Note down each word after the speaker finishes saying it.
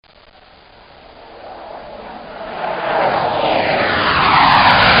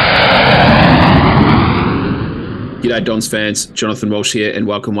G'day, Dons fans. Jonathan Walsh here, and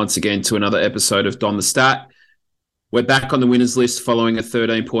welcome once again to another episode of Don the Stat. We're back on the winners list following a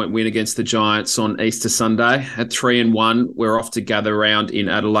 13-point win against the Giants on Easter Sunday. At 3-1, we're off to gather round in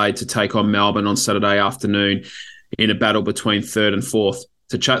Adelaide to take on Melbourne on Saturday afternoon in a battle between third and fourth.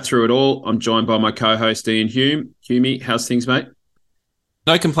 To chat through it all, I'm joined by my co-host Ian Hume. Humey, how's things, mate?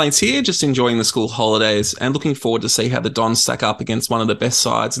 No complaints here, just enjoying the school holidays and looking forward to see how the Dons stack up against one of the best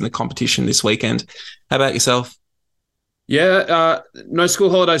sides in the competition this weekend. How about yourself? Yeah, no school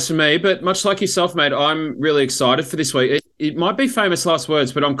holidays for me, but much like yourself, mate, I'm really excited for this week. It might be famous last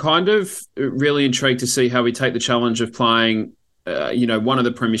words, but I'm kind of really intrigued to see how we take the challenge of playing, one of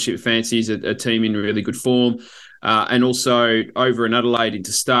the premiership fancies, a team in really good form, and also over in Adelaide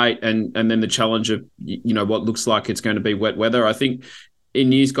interstate, and then the challenge of, what looks like it's going to be wet weather. I think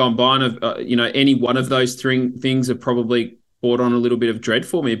in years gone by, any one of those three things are probably brought on a little bit of dread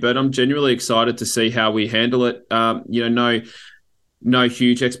for me, but I'm genuinely excited to see how we handle it. No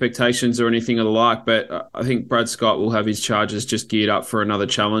huge expectations or anything of the like, but I think Brad Scott will have his charges just geared up for another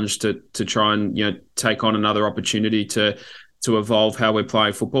challenge to try and take on another opportunity to evolve how we're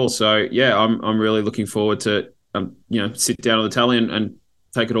playing football. So yeah, I'm really looking forward to sit down on the tally and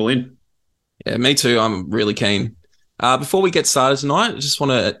take it all in. Yeah, me too. I'm really keen. Before we get started tonight, I just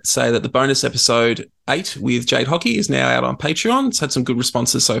want to say that the bonus episode 8 with Jade Hockey is now out on Patreon. It's had some good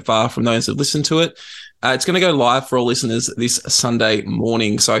responses so far from those that have listened to it. It's going to go live for all listeners this Sunday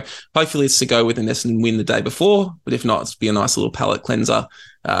morning. So hopefully it's to go with an Essendon win the day before, but if not, it's be a nice little palate cleanser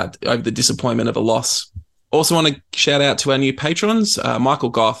over the disappointment of a loss. Also want to shout out to our new patrons, Michael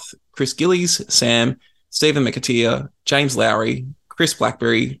Goth, Chris Gillies, Sam, Stephen McAteer, James Lowry, Chris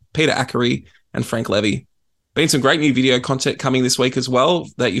Blackberry, Peter Ackery, and Frank Levy. Been some great new video content coming this week as well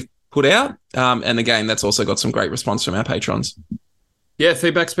that you've put out. And again, that's also got some great response from our patrons. Yeah,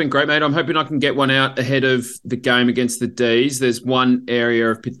 feedback's been great, mate. I'm hoping I can get one out ahead of the game against the D's. There's one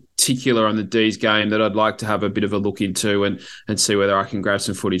area of particular on the D's game that I'd like to have a bit of a look into and see whether I can grab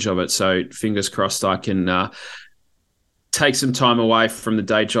some footage of it. So fingers crossed I can take some time away from the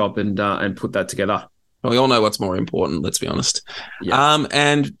day job and put that together. Well, we all know what's more important, let's be honest. Yeah.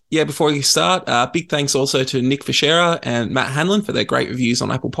 Before we start, big thanks also to Nick Fischera and Matt Hanlon for their great reviews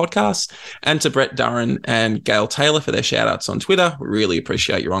on Apple Podcasts, and to Brett Durran and Gail Taylor for their shout-outs on Twitter. We really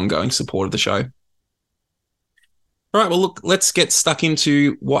appreciate your ongoing support of the show. All right, well, look, let's get stuck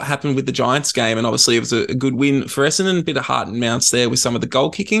into what happened with the Giants game. And obviously it was a good win for Essendon, a bit of heart and mounts there with some of the goal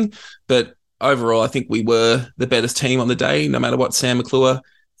kicking. But overall, I think we were the better team on the day, no matter what Sam McClure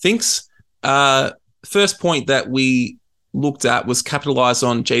thinks. First point that we looked at was capitalise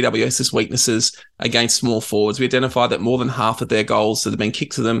on GWS's weaknesses against small forwards. We identified that more than half of their goals that have been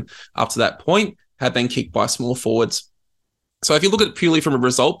kicked to them up to that point have been kicked by small forwards. So if you look at it purely from a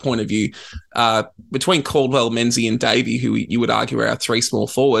result point of view, between Caldwell, Menzies and Davey, who you would argue are our three small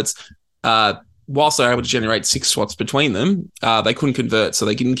forwards, whilst they were able to generate 6 shots between them, they couldn't convert, so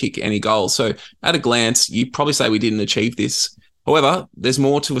they didn't kick any goals. So at a glance, you'd probably say we didn't achieve this. However, there's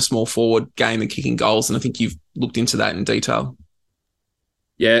more to a small forward game than kicking goals, and I think you've looked into that in detail.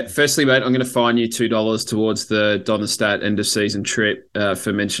 Yeah, firstly, mate, I'm going to fine you $2 towards the Don the Stat end of season trip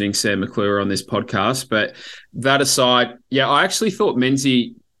for mentioning Sam McClure on this podcast. But that aside, yeah, I actually thought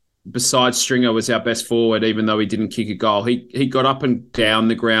Menzies, besides Stringer, was our best forward, even though he didn't kick a goal. He got up and down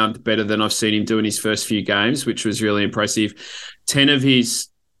the ground better than I've seen him do in his first few games, which was really impressive. 10 of his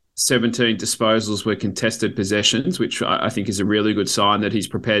 17 disposals were contested possessions, which I think is a really good sign that he's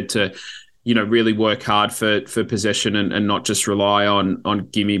prepared to, really work hard for possession and not just rely on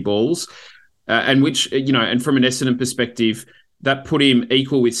gimme balls. And from an Essendon perspective, that put him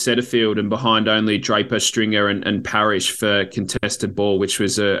equal with Setterfield and behind only Draper, Stringer and Parrish for contested ball, which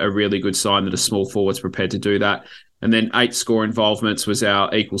was a really good sign that a small forward's prepared to do that. And then 8 score involvements was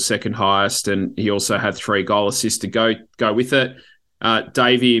our equal second highest, and he also had 3 goal assists to go with it.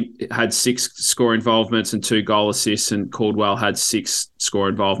 Davey had 6 score involvements and 2 goal assists, and Caldwell had 6 score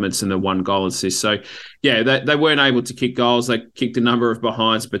involvements and the 1 goal assist. So, yeah, they weren't able to kick goals. They kicked a number of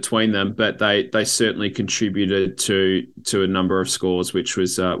behinds between them, but they certainly contributed to a number of scores, which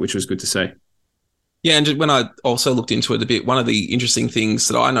was good to see. Yeah, and when I also looked into it a bit, one of the interesting things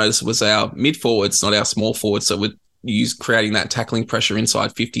that I noticed was our mid forwards, not our small forwards, so with creating that tackling pressure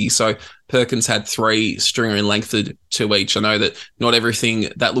inside 50. So Perkins had 3, Stringer and Langford 2 each. I know that not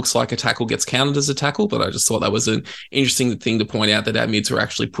everything that looks like a tackle gets counted as a tackle, but I just thought that was an interesting thing to point out, that our mids were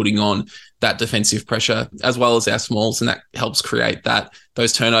actually putting on that defensive pressure as well as our smalls, and that helps create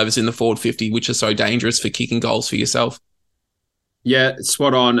those turnovers in the forward 50, which are so dangerous for kicking goals for yourself. Yeah,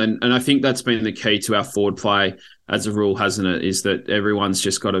 spot on. And I think that's been the key to our forward play as a rule, hasn't it? Is that everyone's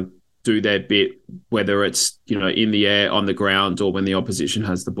just got to do their bit, whether it's, in the air, on the ground, or when the opposition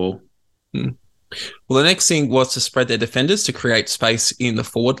has the ball. Well, the next thing was to spread their defenders to create space in the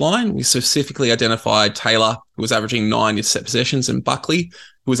forward line. We specifically identified Taylor, who was averaging 9 intercept possessions, and Buckley,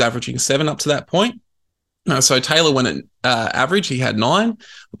 who was averaging 7 up to that point. So Taylor went at average, he had 9.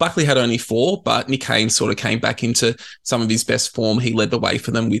 Buckley had only 4, but Nick Haynes sort of came back into some of his best form. He led the way for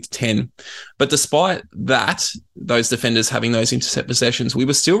them with 10. But despite that, those defenders having those intercept possessions, we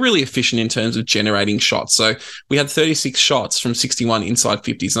were still really efficient in terms of generating shots. So we had 36 shots from 61 inside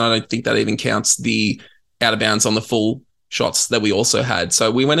 50s, and I don't think that even counts the out of bounds on the full shots that we also had.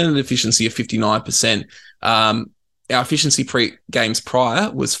 So we went in an efficiency of 59%. Our efficiency games prior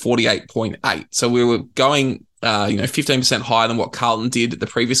was 48.8. So we were going, 15% higher than what Carlton did the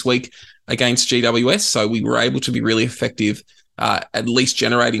previous week against GWS. So we were able to be really effective, at least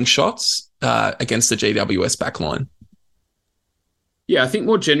generating shots against the GWS backline. Yeah, I think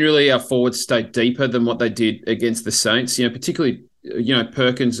more generally our forwards stayed deeper than what they did against the Saints. Particularly,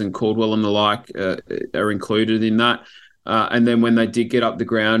 Perkins and Caldwell and the like are included in that. And then when they did get up the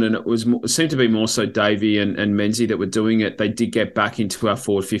ground, and it seemed to be more so Davey and Menzies that were doing it, they did get back into our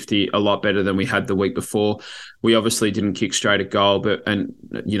forward 50 a lot better than we had the week before. We obviously didn't kick straight at goal,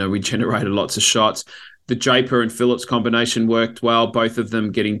 we generated lots of shots. The Japer and Phillips combination worked well, both of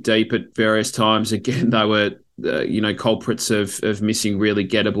them getting deep at various times. Again, they were culprits of missing really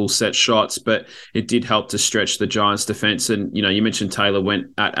gettable set shots, but it did help to stretch the Giants' defence. And, you mentioned Taylor went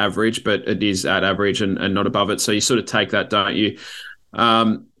at average, but it is at average and not above it. So you sort of take that, don't you?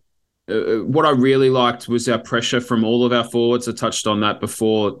 What I really liked was our pressure from all of our forwards. I touched on that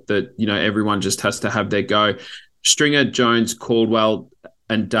before, that, everyone just has to have their go. Stringer, Jones, Caldwell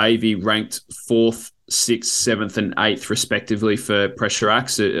and Davey ranked 4th, 6th, 7th and 8th respectively for pressure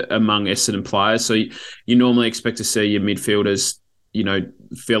acts among Essendon players. So you normally expect to see your midfielders,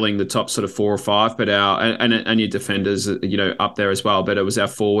 filling the top sort of 4 or 5, but and your defenders, up there as well. But it was our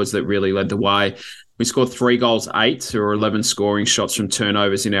forwards that really led the way. We scored 3 goals, 8 or 11 scoring shots from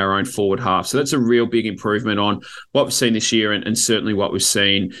turnovers in our own forward half. So that's a real big improvement on what we've seen this year and certainly what we've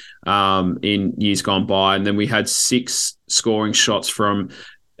seen in years gone by. And then we had 6 scoring shots from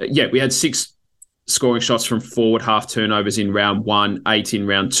forward half turnovers in round 1, 8 in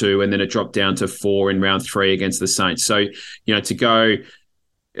round 2, and then it dropped down to 4 in round 3 against the Saints. So, to go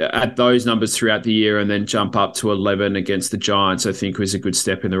at those numbers throughout the year and then jump up to 11 against the Giants, I think was a good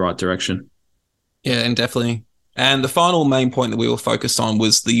step in the right direction. Yeah, and definitely. And the final main point that we were focused on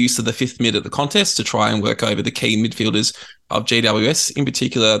was the use of the 5th mid at the contest to try and work over the key midfielders of GWS. In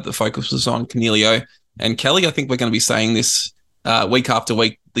particular, the focus was on Cornelio and Kelly. I think we're going to be saying this week after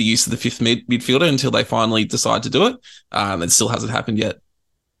week, the use of the 5th midfielder until they finally decide to do it. It still hasn't happened yet.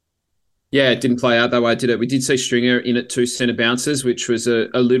 Yeah, it didn't play out that way, did it? We did see Stringer in at 2 centre bounces, which was a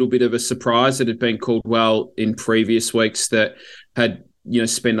little bit of a surprise. It had been called well in previous weeks that had,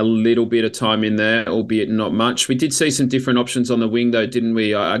 spent a little bit of time in there, albeit not much. We did see some different options on the wing, though, didn't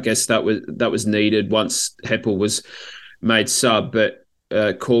we? I guess that was needed once Heppel was made sub, but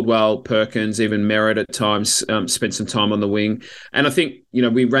Caldwell, Perkins, even Merritt at times spent some time on the wing. And I think,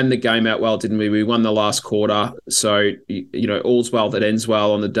 we ran the game out well, didn't we? We won the last quarter. So, all's well that ends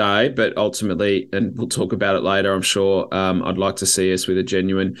well on the day. But ultimately, and we'll talk about it later, I'm sure, I'd like to see us with a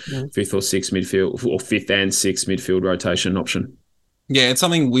genuine 5th or 6th midfield, or 5th and 6th midfield rotation option. Yeah, it's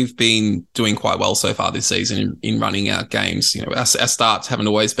something we've been doing quite well so far this season in running our games. Our starts haven't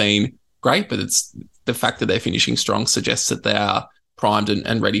always been great, but it's the fact that they're finishing strong suggests that they are primed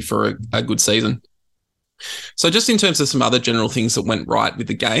and ready for a good season. So just in terms of some other general things that went right with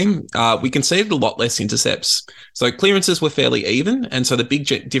the game, we conceded a lot less intercepts. So clearances were fairly even, and so the big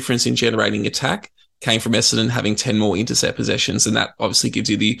difference in generating attack came from Essendon having 10 more intercept possessions, and that obviously gives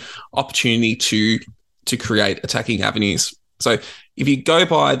you the opportunity to create attacking avenues. So if you go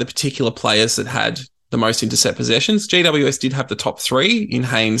by the particular players that had the most intercept possessions, GWS did have the top 3 in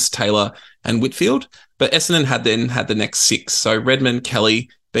Haynes, Taylor and Whitfield, but Essendon had the next 6. So Redmond, Kelly,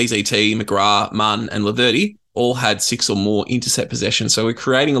 BZT, McGrath, Munn and Laverty all had 6 or more intercept possessions. So we're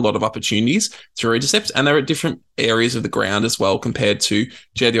creating a lot of opportunities through intercepts, and they're at different areas of the ground as well compared to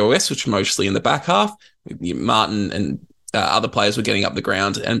GWS, which were mostly in the back half. Martin and other players were getting up the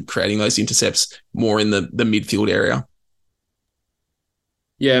ground and creating those intercepts more in the midfield area.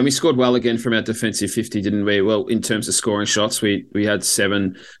 Yeah, and we scored well again from our defensive 50, didn't we? Well, in terms of scoring shots, we had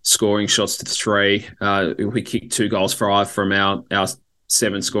 7 scoring shots to 3. We kicked 2 goals for 5 from our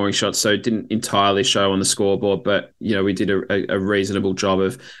 7 scoring shots, so it didn't entirely show on the scoreboard, but, we did a reasonable job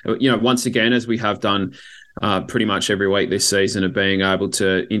of, once again, as we have done pretty much every week this season, of being able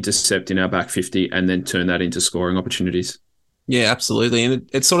to intercept in our back 50 and then turn that into scoring opportunities. Yeah, absolutely. And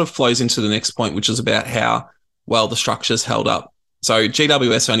it sort of flows into the next point, which is about how well the structure's held up. So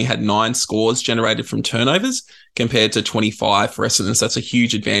GWS only had 9 scores generated from turnovers compared to 25 for Essendon. So that's a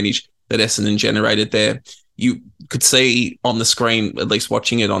huge advantage that Essendon generated there. You could see on the screen, at least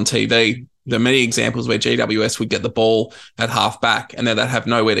watching it on TV, there are many examples where GWS would get the ball at half back and then they'd have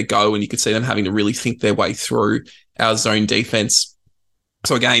nowhere to go, and you could see them having to really think their way through our zone defense.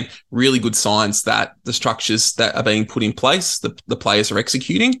 So again, really good signs that the structures that are being put in place, the players are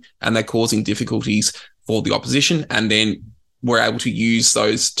executing and they're causing difficulties for the opposition. And then we're able to use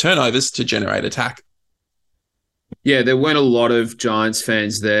those turnovers to generate attack. Yeah, there weren't a lot of Giants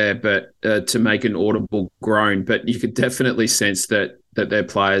fans there, but to make an audible groan. But you could definitely sense that their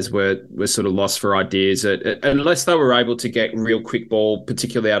players were sort of lost for ideas, unless they were able to get real quick ball,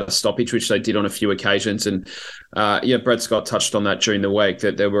 particularly out of stoppage, which they did on a few occasions. And Brad Scott touched on that during the week,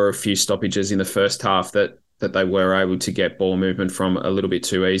 that there were a few stoppages in the first half that they were able to get ball movement from a little bit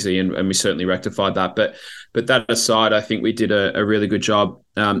too easy, and we certainly rectified that. But that aside, I think we did a really good job.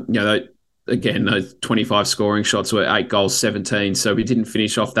 Again, those 25 scoring shots were 8 goals, 17. So we didn't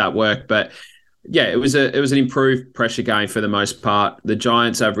finish off that work. But yeah, it was an improved pressure game for the most part. The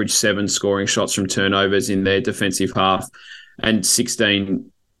Giants averaged 7 scoring shots from turnovers in their defensive half and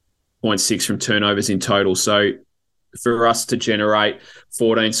 16.6 from turnovers in total. So for us to generate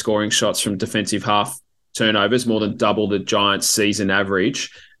 14 scoring shots from defensive half turnovers, more than double the Giants' season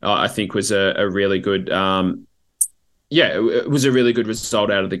average, I think was a really good it was a really good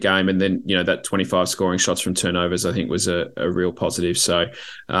result out of the game. And then, that 25 scoring shots from turnovers, I think was a real positive. So,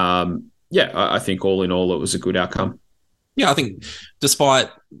 I think all in all, it was a good outcome. Yeah, I think despite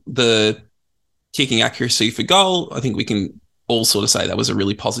the kicking accuracy for goal, I think we can all sort of say that was a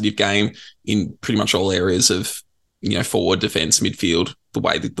really positive game in pretty much all areas of, forward, defence, midfield, the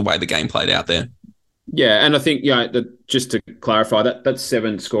way the game played out there. Yeah, and I think just to clarify, that's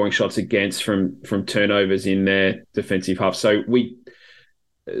 7 scoring shots against from turnovers in their defensive half. So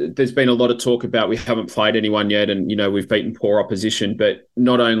there's been a lot of talk about we haven't played anyone yet, and we've beaten poor opposition. But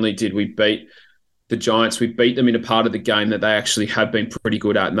not only did we beat the Giants, we beat them in a part of the game that they actually have been pretty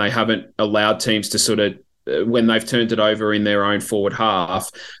good at, and they haven't allowed teams to sort of, when they've turned it over in their own forward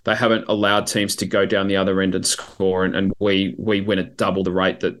half, they haven't allowed teams to go down the other end and score, and we win at double the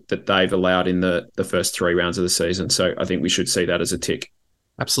rate that they've allowed in the first 3 rounds of the season. So I think we should see that as a tick.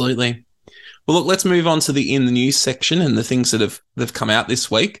 Absolutely. Well, look, let's move on to the in the news section and the things that have come out this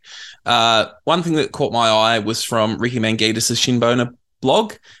week. One thing that caught my eye was from Ricky Mangitis' Shinboner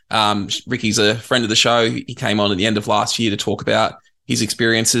blog. Ricky's a friend of the show. He came on at the end of last year to talk about his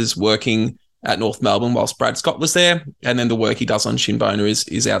experiences working at North Melbourne whilst Brad Scott was there. And then the work he does on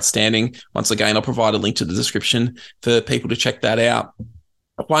Shinboner is outstanding. Once again, I'll provide a link to the description for people to check that out.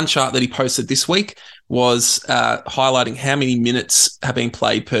 One chart that he posted this week was highlighting how many minutes have been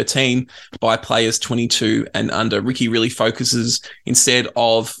played per team by players 22 and under. Ricky really focuses, instead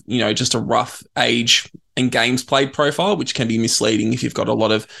of, just a rough age and games played profile, which can be misleading if you've got a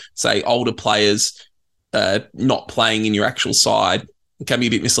lot of, say, older players not playing in your actual side. It can be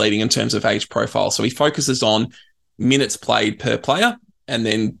a bit misleading in terms of age profile. So he focuses on minutes played per player and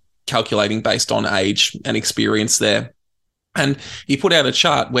then calculating based on age and experience there. And he put out a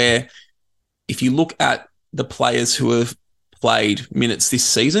chart where if you look at the players who have played minutes this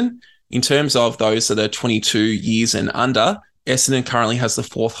season, in terms of those that are 22 years and under, Essendon currently has the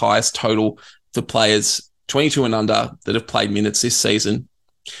 4th highest total for players 22 and under that have played minutes this season.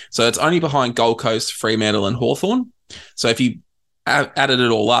 So it's only behind Gold Coast, Fremantle and Hawthorn. So if you added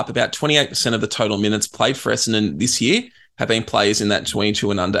it all up, about 28% of the total minutes played for Essendon this year have been players in that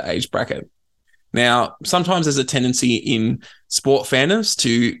 22 and under age bracket. Now, sometimes there's a tendency in sport fandoms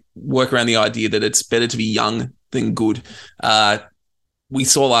to work around the idea that it's better to be young than good. We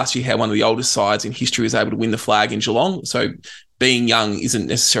saw last year how one of the oldest sides in history was able to win the flag in Geelong. So being young isn't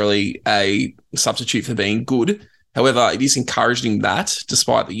necessarily a substitute for being good. However, it is encouraging that,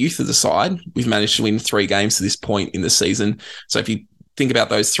 despite the youth of the side, we've managed to win 3 games to this point in the season. So if you think about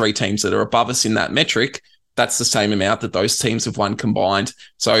those 3 teams that are above us in that metric, that's the same amount that those teams have won combined.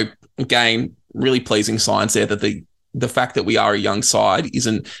 So again, really pleasing signs there that the fact that we are a young side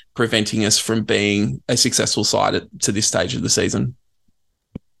isn't preventing us from being a successful side to this stage of the season.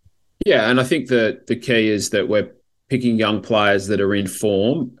 Yeah, and I think the key is that we're picking young players that are in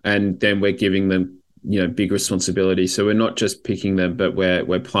form, and then we're giving them big responsibility. So we're not just picking them, but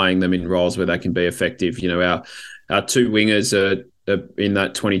we're playing them in roles where they can be effective. Our 2 wingers are in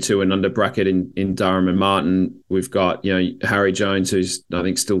that 22 and under bracket in Durham and Martin. We've got, Harry Jones, who's I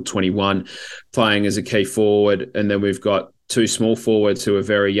think still 21, playing as a key forward. And then we've got two small forwards who are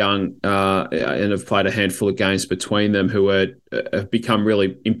very young and have played a handful of games between them, who have become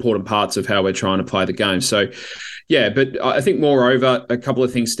really important parts of how we're trying to play the game. So, yeah, but I think moreover, a couple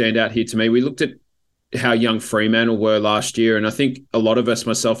of things stand out here to me. We looked at how young Fremantle were last year, and I think a lot of us,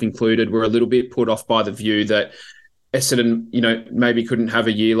 myself included, were a little bit put off by the view that Essendon, maybe couldn't have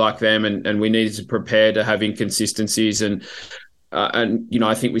a year like them, and we needed to prepare to have inconsistencies. And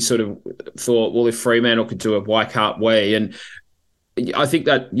I think we sort of thought, well, if Fremantle could do it, why can't we? And I think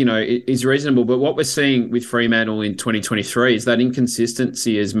that, is reasonable. But what we're seeing with Fremantle in 2023 is that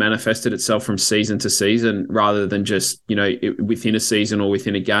inconsistency has manifested itself from season to season rather than just, within a season or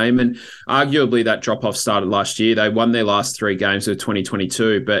within a game. And arguably that drop-off started last year. They won their last 3 games of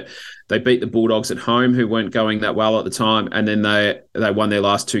 2022, but they beat the Bulldogs at home, who weren't going that well at the time. And then they won their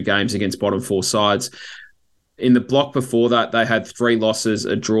last 2 games against bottom 4 sides. In the block before that, they had 3 losses,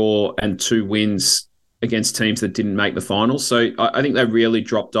 a draw, and 2 wins against teams that didn't make the finals. So I think they really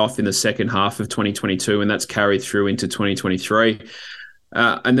dropped off in the second half of 2022, and that's carried through into 2023.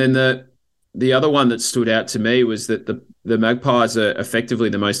 And then the other one that stood out to me was that the Magpies are effectively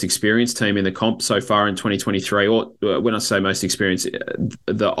the most experienced team in the comp so far in 2023, or when I say most experienced,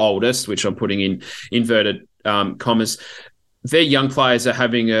 the oldest, which I'm putting in inverted commas. Their young players are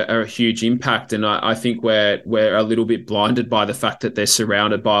having a huge impact, and I think we're a little bit blinded by the fact that they're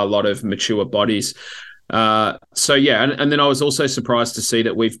surrounded by a lot of mature bodies. So yeah, and then I was also surprised to see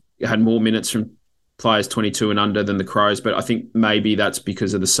that we've had more minutes from players 22 and under than the Crows, but I think maybe that's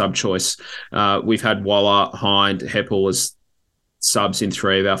because of the sub choice. We've had Waller, Hind, Heppel as subs in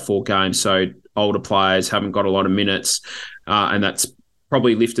 3 of our 4 games, so older players haven't got a lot of minutes, and that's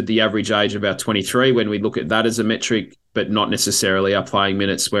probably lifted the average age of about 23 when we look at that as a metric, but not necessarily our playing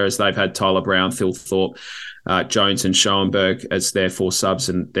minutes, whereas they've had Tyler Brown, Thilthorpe, Jones and Schoenberg as their 4 subs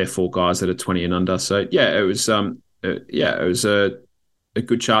and their 4 guys that are 20 and under. So yeah, it was a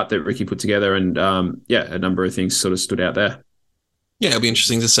good chart that Ricky put together, and a number of things sort of stood out there. Yeah, it'll be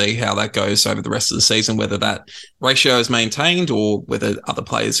interesting to see how that goes over the rest of the season, whether that ratio is maintained or whether other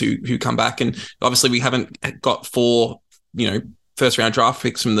players who come back. And obviously we haven't got 4, first round draft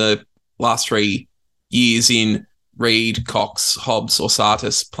picks from the last 3 years in Reid, Cox, Hobbs or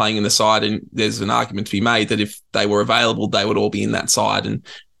Sartis playing in the side, and there's an argument to be made that if they were available, they would all be in that side and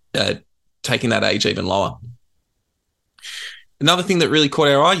taking that age even lower. Another thing that really caught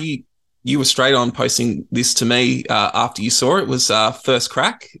our eye, you were straight on posting this to me after you saw it, was First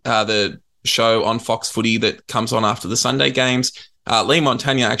Crack, the show on Fox Footy that comes on after the Sunday games. Lee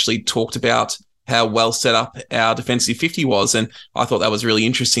Montagna actually talked about how well set up our defensive 50 was, and I thought that was really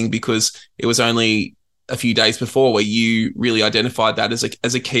interesting because it was only a few days before where you really identified that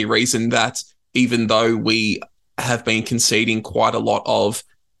as a key reason that even though we have been conceding quite a lot of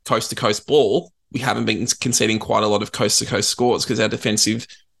coast-to-coast ball, we haven't been conceding quite a lot of coast-to-coast scores because our defensive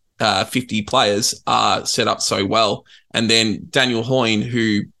 50 players are set up so well. And then Daniel Hoyne,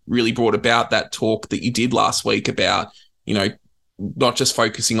 who really brought about that talk that you did last week about, not just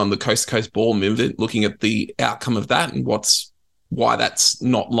focusing on the coast-to-coast ball movement, looking at the outcome of that and why that's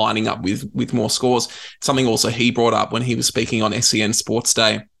not lining up with more scores. Something also he brought up when he was speaking on SEN Sports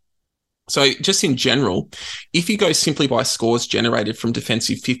Day. So just in general, if you go simply by scores generated from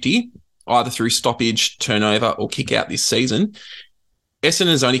defensive 50, either through stoppage, turnover or kick out this season,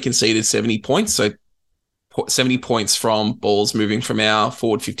 Essendon has only conceded 70 points. So 70 points from balls moving from our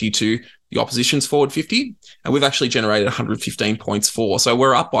forward 50 to the opposition's forward 50. And we've actually generated 115 points for. So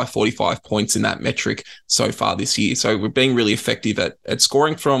we're up by 45 points in that metric so far this year. So we're being really effective at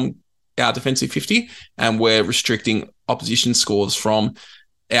scoring from our defensive 50, and we're restricting opposition scores from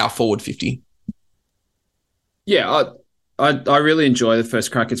our forward 50. Yeah, I really enjoy the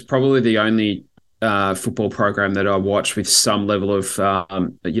First Crack. It's probably the only football program that I watch with some level of,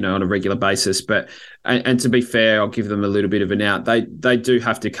 on a regular basis. But and to be fair, I'll give them a little bit of an out. They do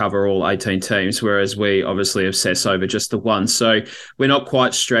have to cover all 18 teams, whereas we obviously obsess over just the one. So we're not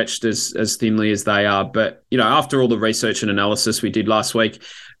quite stretched as thinly as they are. But, after all the research and analysis we did last week,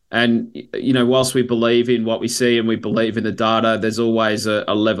 and, whilst we believe in what we see and we believe in the data, there's always a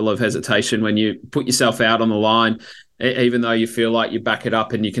level of hesitation when you put yourself out on the line, even though you feel like you back it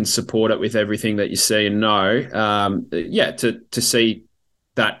up and you can support it with everything that you see and know. To see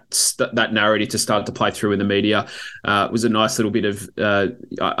that narrative to start to play through in the media was a nice little bit of,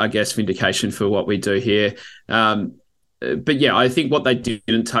 vindication for what we do here. But yeah, I think what they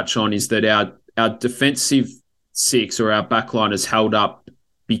didn't touch on is that our defensive 6 or our back line has held up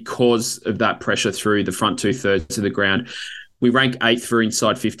because of that pressure through the front 2/3 of the ground. We rank 8th for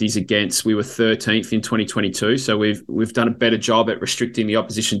inside 50s against. We were 13th in 2022. So we've done a better job at restricting the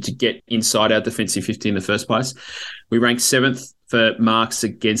opposition to get inside our defensive 50 in the first place. We rank 7th for marks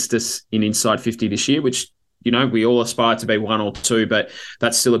against us in inside 50 this year, which, we all aspire to be 1 or 2, but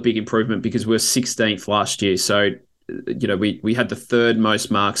that's still a big improvement because we were 16th last year. So, we had the 3rd most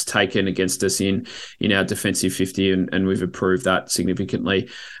marks taken against us in our defensive 50, and we've improved that significantly.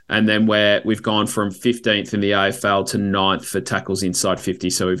 And then we've gone from 15th in the AFL to 9th for tackles inside 50.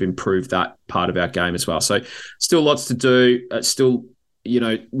 So we've improved that part of our game as well. So still lots to do. Still,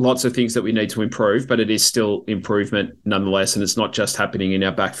 lots of things that we need to improve, but it is still improvement nonetheless. And it's not just happening in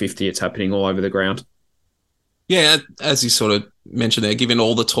our back 50. It's happening all over the ground. Yeah, as you sort of mentioned there, given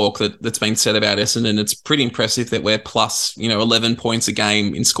all the talk that's been said about Essendon, it's pretty impressive that we're plus, 11 points a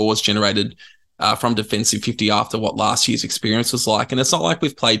game in scores generated from defensive 50 after what last year's experience was like. And it's not like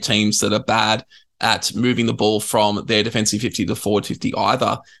we've played teams that are bad at moving the ball from their defensive 50 to forward 50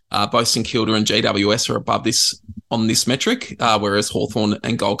 either. Both St Kilda and GWS are above this on this metric, whereas Hawthorn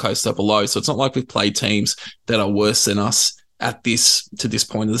and Gold Coast are below. So it's not like we've played teams that are worse than us to this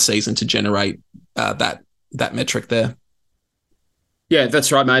point of the season to generate that metric there. Yeah,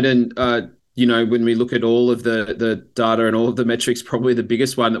 that's right, mate. And, when we look at all of the data and all of the metrics, probably the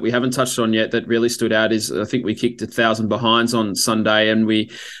biggest one that we haven't touched on yet that really stood out is I think we kicked 1,000 behinds on Sunday, and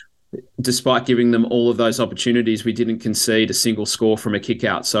despite giving them all of those opportunities, we didn't concede a single score from a kick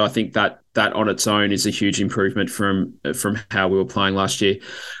out. So I think that on its own is a huge improvement from how we were playing last year.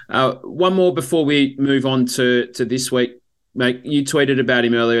 One more before we move on to this week, mate. You tweeted about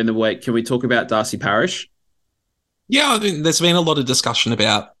him earlier in the week. Can we talk about Darcy Parish? Yeah, I think there's been a lot of discussion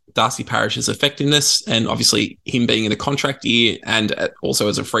about Darcy Parish's effectiveness, and obviously him being in a contract year and also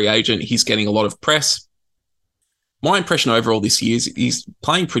as a free agent, he's getting a lot of press. My impression overall this year is he's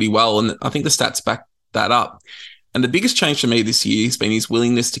playing pretty well, and I think the stats back that up. And the biggest change for me this year has been his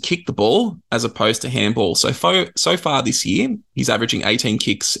willingness to kick the ball as opposed to handball. So far this year, he's averaging 18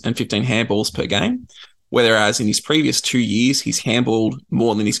 kicks and 15 handballs per game, whereas in his previous 2 years, he's handballed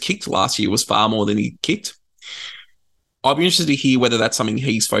more than he's kicked. Last year was far more than he kicked. I'll be interested to hear whether that's something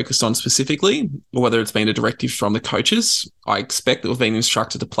he's focused on specifically or whether it's been a directive from the coaches. I expect that we've been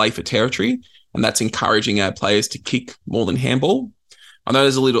instructed to play for territory, and that's encouraging our players to kick more than handball. I know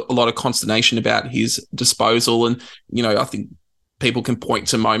there's a lot of consternation about his disposal, and, I think people can point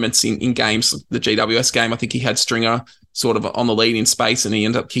to moments in games, the GWS game. I think he had Stringer sort of on the lead in space and he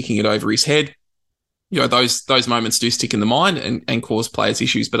ended up kicking it over his head. Those moments do stick in the mind and cause players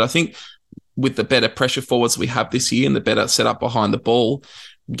issues. But I think with the better pressure forwards we have this year and the better setup behind the ball,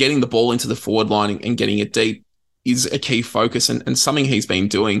 getting the ball into the forward line and getting it deep is a key focus and something he's been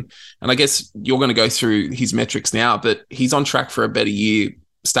doing. And I guess you're going to go through his metrics now, but he's on track for a better year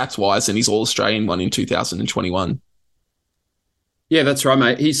stats-wise than his All-Australian one in 2021. Yeah, that's right,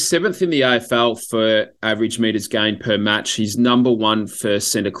 mate. He's 7th in the AFL for average metres gained per match. He's number 1 for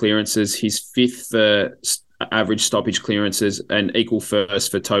centre clearances. He's 5th for average stoppage clearances and equal 1st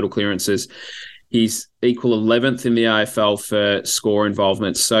for total clearances. He's equal 11th in the AFL for score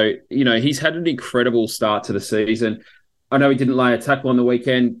involvement. So, he's had an incredible start to the season. I know he didn't lay a tackle on the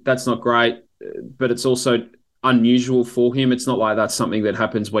weekend. That's not great, but it's also unusual for him. It's not like that's something that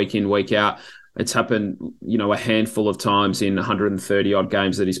happens week in, week out. It's happened, a handful of times in 130 odd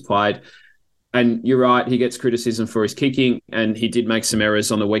games that he's played. And you're right, he gets criticism for his kicking, and he did make some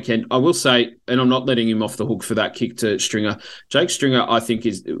errors on the weekend. I will say, and I'm not letting him off the hook for that kick to Stringer. Jake Stringer, I think,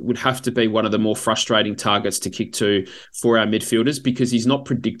 would have to be one of the more frustrating targets to kick to for our midfielders because he's not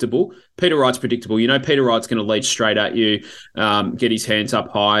predictable. Peter Wright's predictable. Peter Wright's going to lead straight at you, get his hands up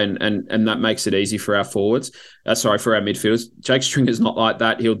high, and that makes it easy for our forwards. For our midfielders. Jake Stringer's not like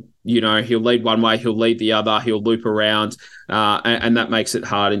that. He'll lead one way, he'll lead the other, he'll loop around, and that makes it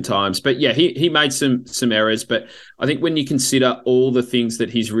hard in times. But yeah, he made some errors. But I think when you consider all the things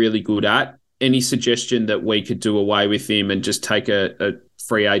that he's really good at, any suggestion that we could do away with him and just take a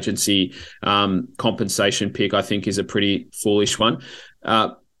free agency compensation pick, I think is a pretty foolish one.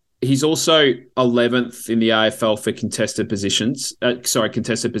 He's also 11th in the AFL for contested possessions.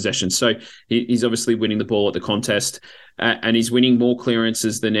 So he's obviously winning the ball at the contest, and he's winning more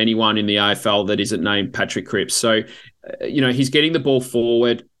clearances than anyone in the AFL that isn't named Patrick Cripps. So, he's getting the ball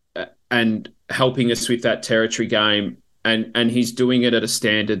forward and helping us with that territory game, and he's doing it at a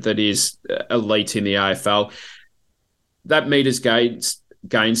standard that is elite in the AFL. That meters gain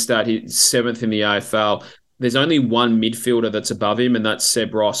stat, he's 7th in the AFL. There's only one midfielder that's above him, and that's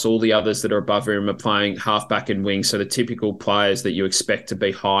Seb Ross. All the others that are above him are playing halfback and wing, so the typical players that you expect to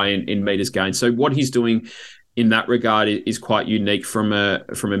be high in metres gained. So what he's doing in that regard is quite unique from a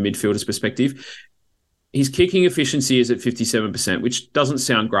midfielder's perspective. his kicking efficiency is at 57%, which doesn't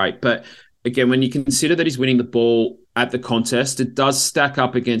sound great. But again, when you consider that he's winning the ball at the contest, it does stack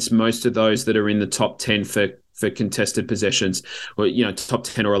up against most of those that are in the top 10 for contested possessions, or top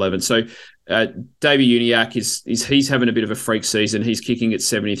 10 or 11. So Davey Uniacke he's having a bit of a freak season. He's kicking at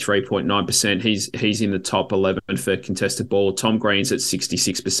 73.9%. He's in the top 11 for contested ball. Tom Green's at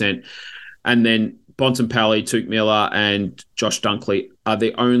 66%. And then Bontempelli, Tuke Miller, and Josh Dunkley are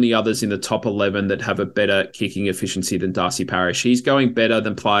the only others in the top 11 that have a better kicking efficiency than Darcy Parish. He's going better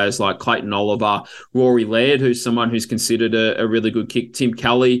than players like Clayton Oliver, Rory Laird, who's someone who's considered a really good kick, Tim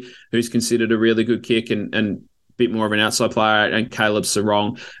Kelly, who's considered a really good kick and bit more of an outside player, and Caleb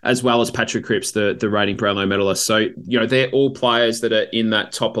Sarong, as well as Patrick Cripps, the reigning Brownlow medalist. So, they're all players that are in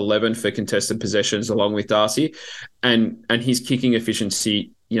that top 11 for contested possessions along with Darcy, and his kicking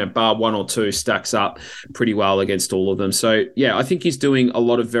efficiency, bar one or two, stacks up pretty well against all of them. So, yeah, I think he's doing a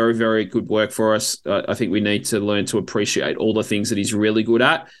lot of very, very good work for us. I think we need to learn to appreciate all the things that he's really good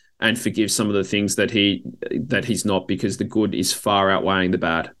at and forgive some of the things that he's not, because the good is far outweighing the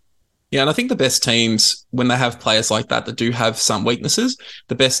bad. Yeah, and I think the best teams, when they have players like that do have some weaknesses,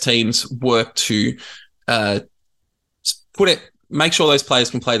 the best teams work to make sure those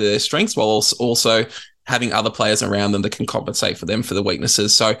players can play to their strengths, while also having other players around them that can compensate for them for the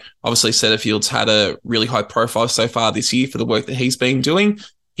weaknesses. So obviously Setterfield's had a really high profile so far this year for the work that he's been doing.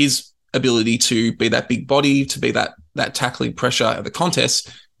 His ability to be that big body, to be that tackling pressure at the contest,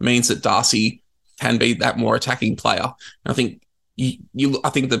 means that Darcy can be that more attacking player. And I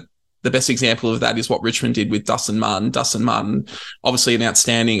think the best example of that is what Richmond did with Dustin Martin. Dustin Martin, obviously an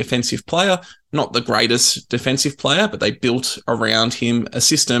outstanding offensive player, not the greatest defensive player, but they built around him a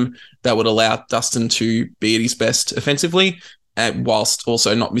system that would allow Dustin to be at his best offensively, and whilst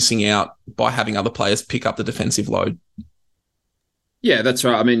also not missing out by having other players pick up the defensive load. Yeah, that's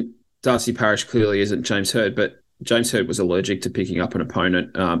right. I mean, Darcy Parish clearly isn't James Hird, but James Hird was allergic to picking up an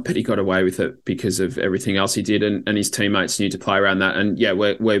opponent, but he got away with it because of everything else he did, and his teammates knew to play around that. And yeah,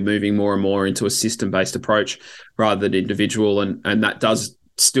 we're moving more and more into a system-based approach rather than individual, and that does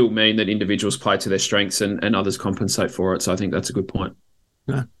still mean that individuals play to their strengths and others compensate for it. So I think that's a good point.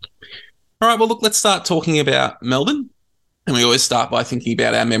 Yeah. All right, well, look, let's start talking about Melbourne. And we always start by thinking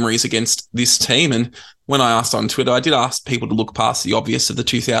about our memories against this team. And when I asked on Twitter, I did ask people to look past the obvious of the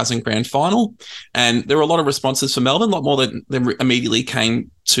 2000 grand final. And there were a lot of responses for Melbourne, a lot more than immediately came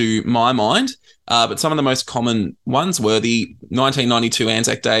to my mind. But some of the most common ones were the 1992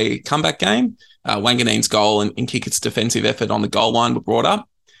 Anzac Day comeback game. Wanganeen's goal and Kickett's defensive effort on the goal line were brought up.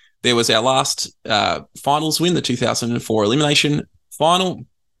 There was our last finals win, the 2004 elimination final.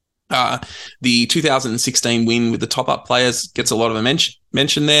 The 2016 win with the top-up players gets a lot of a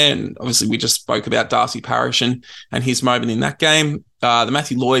mention there. And obviously, we just spoke about Darcy Parish and his moment in that game. The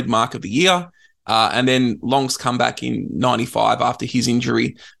Matthew Lloyd mark of the year. And then Long's comeback in 95 after his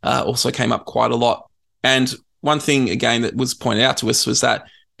injury also came up quite a lot. And one thing, again, that was pointed out to us was that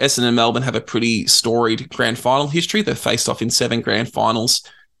Essendon and Melbourne have a pretty storied grand final history. They've faced off in 7 grand finals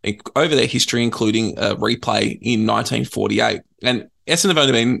over their history, including a replay in 1948. And Essendon have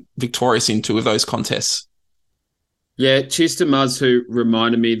only been victorious in 2 of those contests. Yeah, cheers to Muzz, who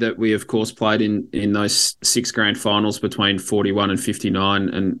reminded me that we, of course, played in those 6 grand finals between 41 and 59,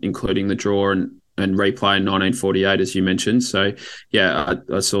 and including the draw and replay in 1948, as you mentioned. So, yeah,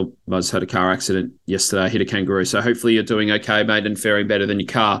 I saw Muzz had a car accident yesterday, hit a kangaroo. So hopefully you're doing okay, mate, and faring better than your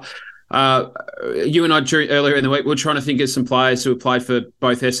car. You and I, earlier in the week, we were trying to think of some players who have played for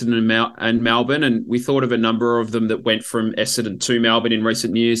both Essendon and Melbourne, and we thought of a number of them that went from Essendon to Melbourne in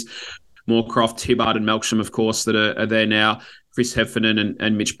recent years. Moorcroft, Hibbard and Melksham, of course, that are there now, Chris Heffernan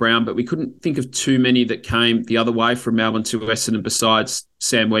and Mitch Brown, but we couldn't think of too many that came the other way from Melbourne to Essendon besides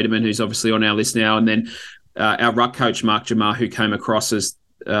Sam Wiedemann, who's obviously on our list now, and then our ruck coach, Mark Jamar, who came across as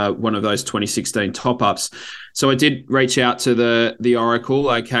one of those 2016 top-ups. So I did reach out to the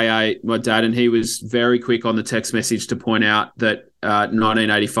Oracle, aka my dad, and he was very quick on the text message to point out that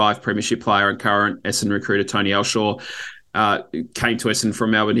 1985 Premiership player and current Essendon recruiter Tony Elshaug came to Essendon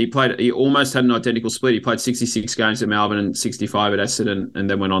from Melbourne. He almost had an identical split. He played 66 games at Melbourne and 65 at Essendon, and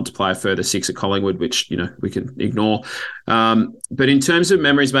then went on to play a further 6 at Collingwood, which we can ignore. But in terms of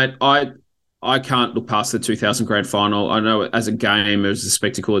memories, mate, I can't look past the 2000 grand final. I know as a game, it was a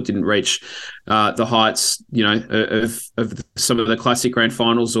spectacle. It didn't reach the heights, of some of the classic grand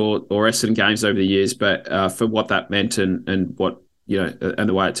finals or Essendon games over the years. But for what that meant and what, and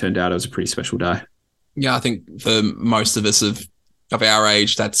the way it turned out, it was a pretty special day. Yeah, I think for most of us of our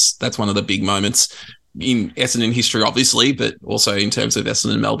age, that's one of the big moments in Essendon history, obviously, but also in terms of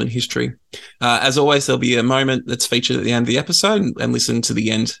Essendon and Melbourne history. As always, there'll be a moment that's featured at the end of the episode, and listen to the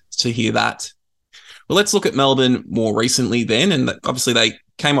end to hear that. But let's look at Melbourne more recently then. And obviously they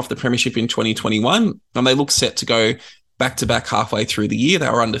came off the premiership in 2021 and they look set to go back-to-back halfway through the year. They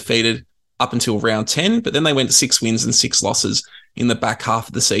were undefeated up until round 10, but then they went 6 wins and 6 losses in the back half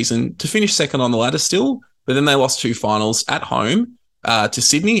of the season to finish second on the ladder still. But then they lost 2 finals at home to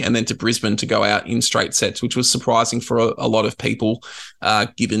Sydney and then to Brisbane to go out in straight sets, which was surprising for a lot of people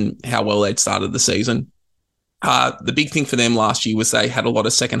given how well they'd started the season. The big thing for them last year was they had a lot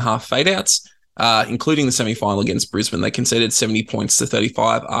of second half fade-outs, including the semi-final against Brisbane. They conceded 70 points to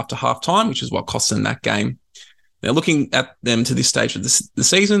 35 after half-time, which is what cost them that game. Now, looking at them to this stage of the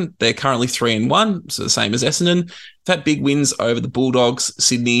season, they're currently 3-1, so the same as Essendon. They've had big wins over the Bulldogs,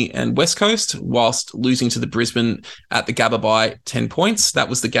 Sydney and West Coast, whilst losing to the Brisbane at the Gabba by 10 points. That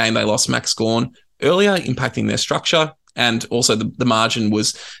was the game they lost Max Gawn earlier, impacting their structure. And also the margin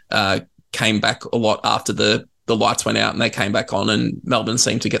was came back a lot after the lights went out and they came back on, and Melbourne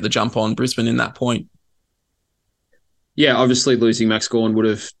seemed to get the jump on Brisbane in that point. Yeah, obviously losing Max Gawn would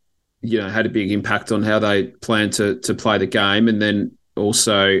have had a big impact on how they planned to play the game. And then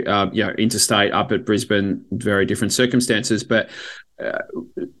also, interstate up at Brisbane, very different circumstances. But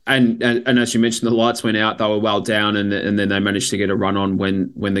and as you mentioned, the lights went out, they were well down, and then they managed to get a run on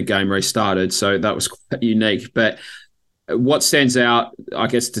when the game restarted. So that was quite unique. But what stands out, I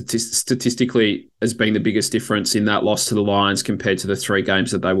guess, statistically as being the biggest difference in that loss to the Lions compared to the 3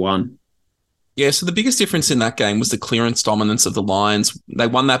 games that they won? Yeah, so the biggest difference in that game was the clearance dominance of the Lions. They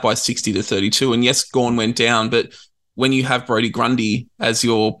won that by 60 to 32. And yes, Gawn went down, but when you have Brodie Grundy as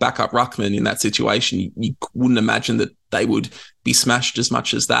your backup ruckman in that situation, you wouldn't imagine that they would be smashed as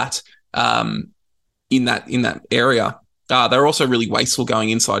much as that in that area. They're also really wasteful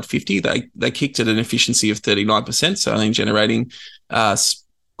going inside 50. They kicked at an efficiency of 39%, so only generating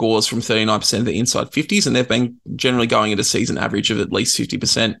scores from 39% of the inside 50s, and they've been generally going at a season average of at least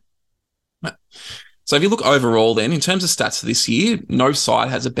 50%. So if you look overall then, in terms of stats for this year, no side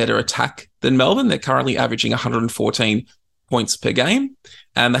has a better attack than Melbourne. They're currently averaging 114 points per game,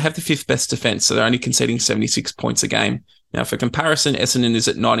 and they have the 5th best defence, so they're only conceding 76 points a game. Now, for comparison, Essendon is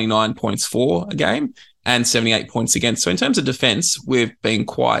at 99 points for a game and 78 points against. So in terms of defence, we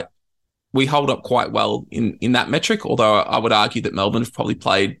hold up quite well in that metric, although I would argue that Melbourne have probably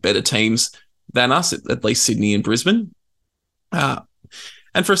played better teams than us, at least Sydney and Brisbane.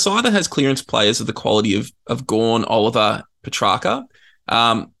 And for a side that has clearance players of the quality of Gawn, Oliver, Petrarca,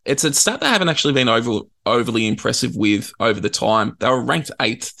 it's a stat they haven't actually been overly impressive with over the time. They were ranked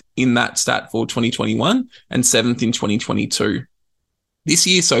 8th in that stat for 2021 and 7th in 2022. This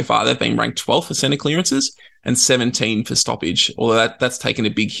year so far, they've been ranked 12th for centre clearances and 17 for stoppage, although that's taken a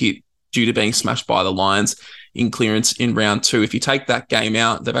big hit due to being smashed by the Lions in clearance in round 2. If you take that game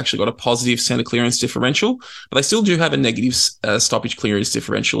out, they've actually got a positive centre clearance differential, but they still do have a negative stoppage clearance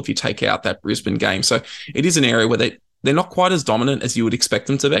differential if you take out that Brisbane game. So it is an area where they're not quite as dominant as you would expect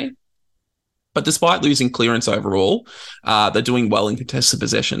them to be. But despite losing clearance overall, they're doing well in contested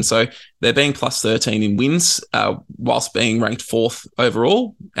possession. So they're being plus 13 in wins, whilst being ranked 4th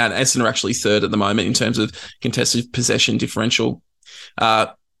overall. And Essendon are actually 3rd at the moment in terms of contested possession differential.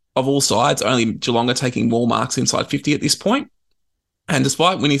 Of all sides, only Geelong are taking more marks inside 50 at this point. And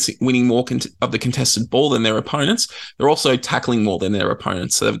despite winning more of the contested ball than their opponents, they're also tackling more than their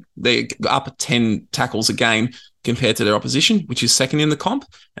opponents. So they're up 10 tackles a game compared to their opposition, which is 2nd in the comp.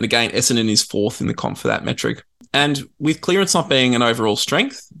 And again, Essendon is 4th in the comp for that metric. And with clearance not being an overall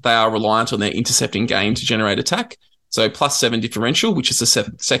strength, they are reliant on their intercepting game to generate attack. So plus 7 differential, which is the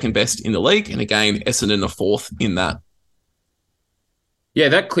 2nd best in the league. And again, Essendon are 4th in that. Yeah,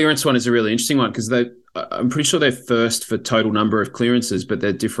 that clearance one is a really interesting one because I'm pretty sure they're 1st for total number of clearances, but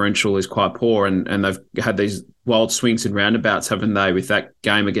their differential is quite poor, and they've had these wild swings and roundabouts, haven't they, with that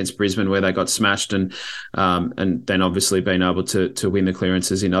game against Brisbane where they got smashed and then obviously being able to win the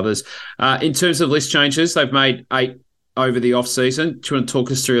clearances in others. In terms of list changes, they've made 8 over the off-season. Do you want to talk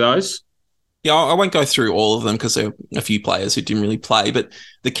us through those? Yeah, I won't go through all of them because there are a few players who didn't really play, but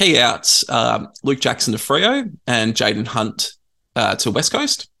the key outs, Luke Jackson to Freo and Jaden Hunt to West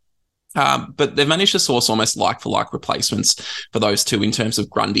Coast. But they've managed to source almost like-for-like replacements for those two in terms of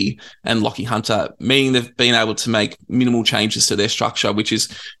Grundy and Lockie Hunter, meaning they've been able to make minimal changes to their structure, which is,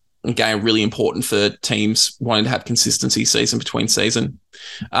 again, really important for teams wanting to have consistency season between season.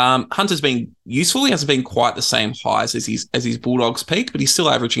 Hunter's been useful. He hasn't been quite the same highs as his Bulldogs peak, but he's still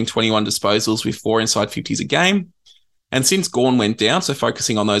averaging 21 disposals with 4 inside 50s a game. And since Gawn went down, so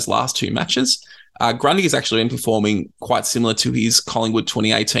focusing on those last 2 matches, Grundy has actually been performing quite similar to his Collingwood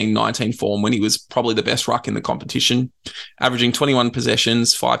 2018-19 form when he was probably the best ruck in the competition, averaging 21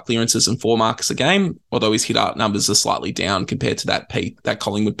 possessions, 5 clearances and 4 marks a game, although his hit-out numbers are slightly down compared to that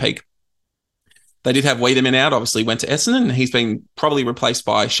Collingwood peak. They did have Wiedemann out, obviously went to Essendon, and he's been probably replaced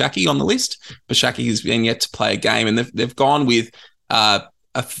by Shaki on the list, but Shaki has been yet to play a game, and they've gone with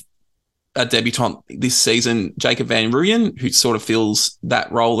a debutant this season, Jacob van Rooyen, who sort of fills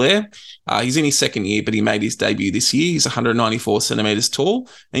that role there. He's in his second year, but he made his debut this year. He's 194 centimetres tall,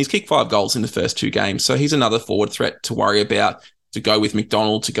 and he's kicked 5 goals in the first 2 games, so he's another forward threat to worry about, to go with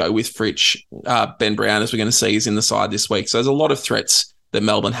McDonald, to go with Fritsch. Ben Brown, as we're going to see, is in the side this week. So there's a lot of threats that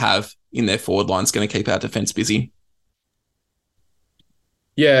Melbourne have in their forward line. Is going to keep our defence busy.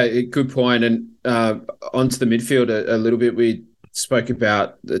 Yeah, good point. And onto the midfield a little bit. We spoke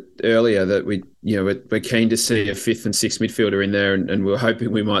about earlier that we're keen to see a 5th and 6th midfielder in there, and we're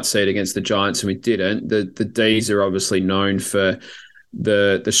hoping we might see it against the Giants, and we didn't. The Ds are obviously known for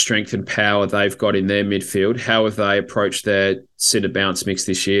the strength and power they've got in their midfield. How have they approached their centre bounce mix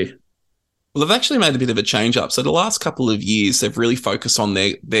this year? Well, they've actually made a bit of a change up. So the last couple of years, they've really focused on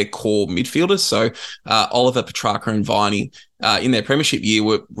their core midfielders. So Oliver, Petrarca and Viney in their premiership year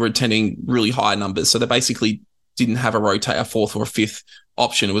were attending really high numbers. So they basically didn't have a 4th or a 5th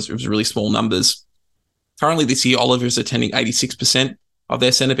option. It was really small numbers. Currently this year, Oliver is attending 86% of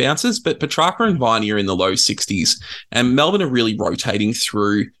their centre bounces, but Petrarca and Viney are in the low 60s. And Melbourne are really rotating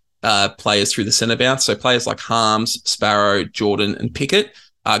through players through the centre bounce. So players like Harms, Sparrow, Jordan and Pickett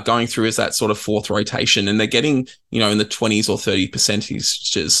going through as that sort of 4th rotation, and they're getting, in the 20s or 30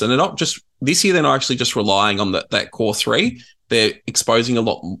 percentages. And they're not just this year, they're not actually just relying on that core 3. They're exposing a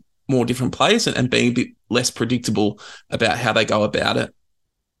lot more different players and being a bit less predictable about how they go about it.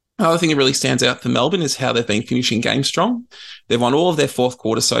 Another thing that really stands out for Melbourne is how they've been finishing games strong. They've won all of their 4th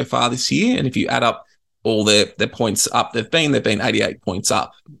quarter so far this year, and if you add up all their points up, they've been 88 points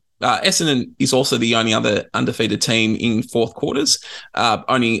up. Essendon is also the only other undefeated team in 4th quarters,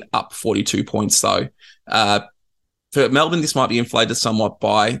 only up 42 points though. For Melbourne, this might be inflated somewhat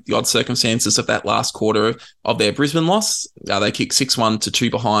by the odd circumstances of that last quarter of their Brisbane loss. They kicked 6-1 to 2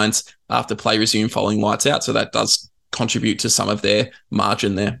 behinds after play resumed following lights out, so that does contribute to some of their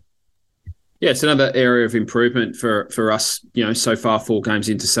margin there. Yeah, it's another area of improvement for us, so far 4 games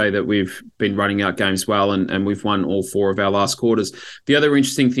in, to say that we've been running out games well and we've won all 4 of our last quarters. The other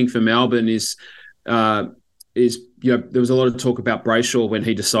interesting thing for Melbourne is there was a lot of talk about Brayshaw when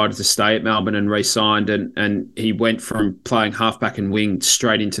he decided to stay at Melbourne and re-signed, and he went from playing halfback and wing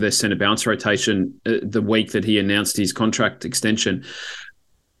straight into their centre bounce rotation the week that he announced his contract extension.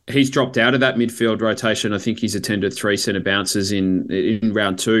 He's dropped out of that midfield rotation. I think he's attended 3 centre bounces in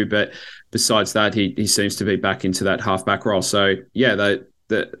round 2, but besides that, he seems to be back into that halfback role. So yeah,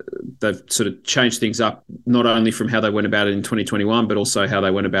 they've sort of changed things up, not only from how they went about it in 2021, but also how they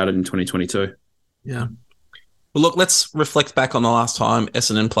went about it in 2022. Yeah. Well, look, let's reflect back on the last time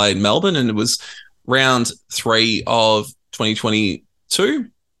Essendon played Melbourne, and it was round 3 of 2022.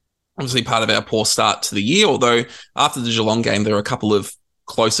 Obviously part of our poor start to the year, although after the Geelong game, there were a couple of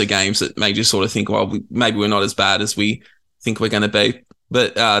closer games that made you sort of think, well, maybe we're not as bad as we think we're going to be.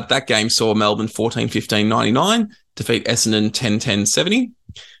 But that game saw Melbourne 14-15-99 defeat Essendon 10-10-70.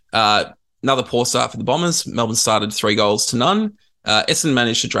 Another poor start for the Bombers. Melbourne started 3 goals to none. Essendon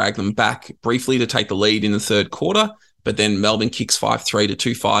managed to drag them back briefly to take the lead in the 3rd quarter, but then Melbourne kicks 5-3 to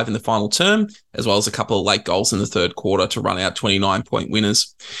 2-5 in the final term, as well as a couple of late goals in the 3rd quarter to run out 29-point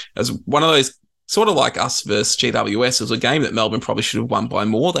winners. As one of those, sort of like us versus GWS, it was a game that Melbourne probably should have won by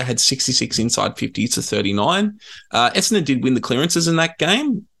more. They had 66 inside 50 to 39. Essendon did win the clearances in that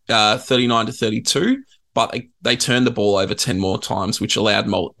game, 39 to 32, but they turned the ball over 10 more times, which allowed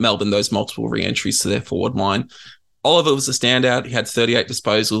Melbourne those multiple re-entries to their forward line. Oliver was a standout. He had 38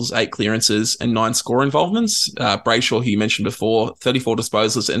 disposals, 8 clearances, and 9 score involvements. Brayshaw, who you mentioned before, 34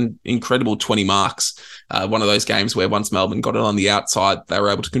 disposals and incredible 20 marks. One of those games where once Melbourne got it on the outside, they were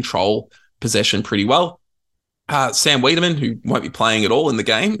able to control possession pretty well. Sam Wiedemann, who won't be playing at all in the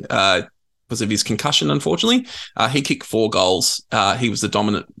game because of his concussion, unfortunately, he kicked 4 goals. He was the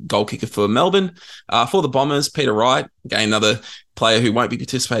dominant goal kicker for Melbourne. For the Bombers, Peter Wright, again, another player who won't be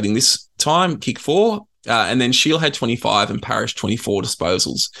participating this time, kicked 4. And then Shield had 25 and Parrish 24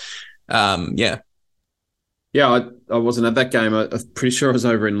 disposals. Yeah, I wasn't at that game. I'm pretty sure I was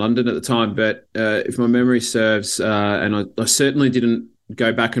over in London at the time, but if my memory serves, and I certainly didn't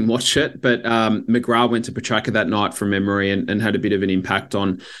go back and watch it, but McGrath went to Petrarca that night from memory and had a bit of an impact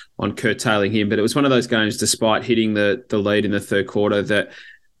on curtailing him. But it was one of those games, despite hitting the lead in the 3rd quarter, that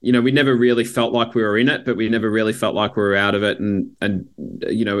we never really felt like we were in it, but we never really felt like we were out of it. And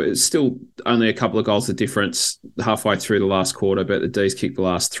it's still only a couple of goals of difference halfway through the last quarter, but the D's kicked the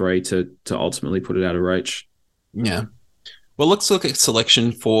last 3 to ultimately put it out of reach. Yeah. Well, let's look at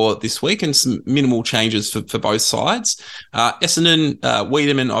selection for this week and some minimal changes for both sides. Essendon,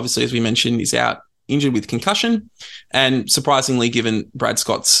 Wiedemann, obviously, as we mentioned, is out injured with concussion. And surprisingly, given Brad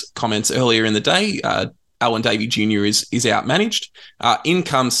Scott's comments earlier in the day, Alan Davey Jr. is outmanaged. In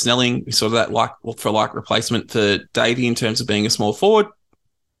comes Snelling, sort of that like replacement for Davey in terms of being a small forward.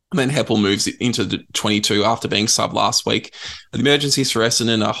 And then Heppel moves into the 22 after being sub last week. The emergencies for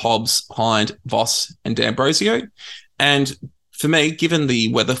Essendon are Hobbs, Hind, Voss, and D'Ambrosio. And for me, given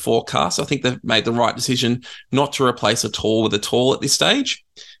the weather forecast, I think they've made the right decision not to replace a tall with a tall at this stage.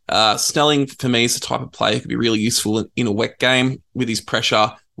 Snelling, for me, is the type of player who could be really useful in a wet game with his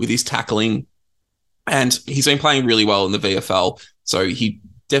pressure, with his tackling. And he's been playing really well in the VFL, so he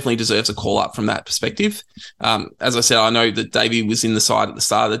definitely deserves a call up from that perspective. As I said, I know that Davey was in the side at the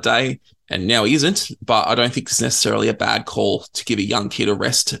start of the day and now he isn't, but I don't think it's necessarily a bad call to give a young kid a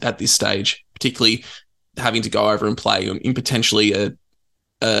rest at this stage, particularly having to go over and play in potentially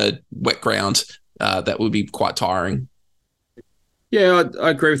a wet ground that would be quite tiring. Yeah,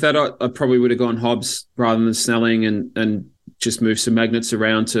 I agree with that. I probably would have gone Hobbs rather than Snelling and just move some magnets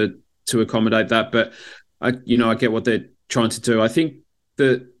around to accommodate that. But I get what they're trying to do. I think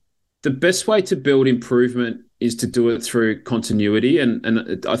the best way to build improvement is to do it through continuity.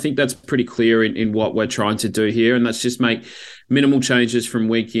 And I think that's pretty clear in what we're trying to do here. And that's just make minimal changes from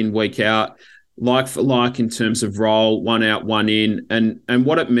week in, week out, like for like in terms of role, one out, one in. And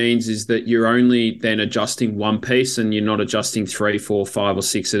what it means is that you're only then adjusting one piece and you're not adjusting 3, 4, 5 or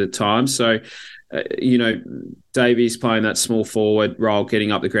 6 at a time. So, Davies playing that small forward role,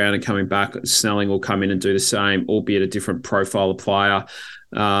 getting up the ground and coming back. Snelling will come in and do the same, albeit a different profile of player.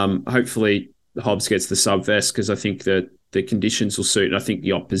 Hopefully Hobbs gets the sub vest because I think that the conditions will suit. And I think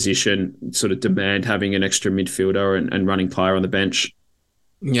the opposition sort of demand having an extra midfielder and running player on the bench.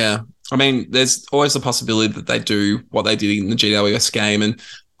 Yeah. I mean, there's always the possibility that they do what they did in the GWS game and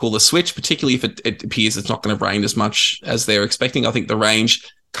pull the switch, particularly if it appears it's not going to rain as much as they're expecting. I think the range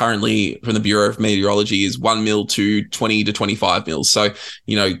currently from the Bureau of Meteorology is 1 mil to 20 to 25 mils. So,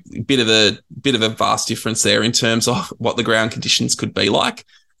 a bit of a vast difference there in terms of what the ground conditions could be like.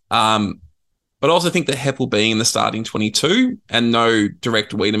 But I also think that Heppel being in the starting 22 and no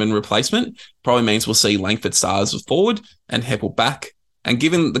direct Wiedemann replacement probably means we'll see Langford start as forward and Heppel back. And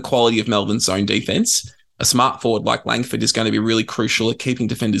given the quality of Melbourne's zone defence, a smart forward like Langford is going to be really crucial at keeping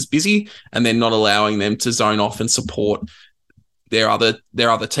defenders busy and then not allowing them to zone off and support their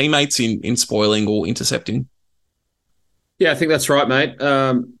other teammates in spoiling or intercepting. Yeah, I think that's right, mate.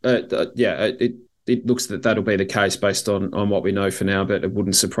 It looks that that'll be the case based on what we know for now, but it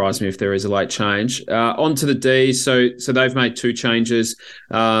wouldn't surprise me if there is a late change. On to the D's. So they've made 2 changes.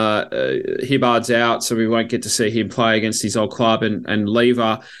 Hibbard's out, so we won't get to see him play against his old club, and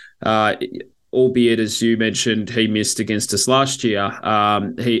Lever, albeit, as you mentioned, he missed against us last year.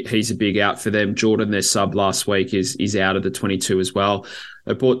 He's a big out for them. Jordan, their sub last week, is out of the 22 as well.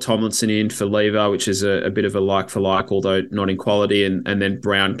 They brought Tomlinson in for Lever, which is a bit of a like for like, although not in quality, and then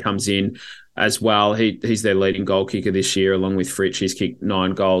Brown comes in as well. He's their leading goal kicker this year, along with Fritsch. He's kicked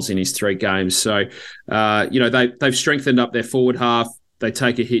 9 goals in his 3 games. So, they've strengthened up their forward half. They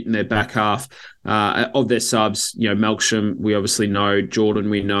take a hit in their back half. Of their subs, Melksham, we obviously know. Jordan,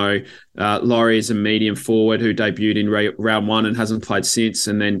 we know. Laurie is a medium forward who debuted in round 1 and hasn't played since.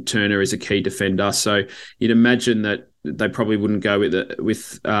 And then Turner is a key defender. So you'd imagine that they probably wouldn't go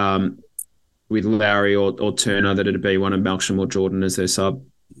with Lowry or Turner, that it'd be one of Melksham or Jordan as their sub.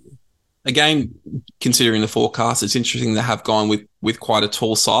 Again, considering the forecast, it's interesting to have gone with quite a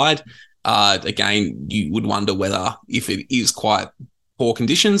tall side. Again, you would wonder whether, if it is quite poor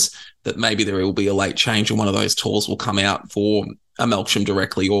conditions, that maybe there will be a late change and one of those talls will come out for a Melksham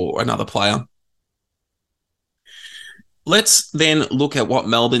directly or another player. Let's then look at what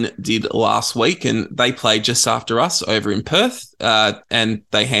Melbourne did last week, and they played just after us over in Perth, and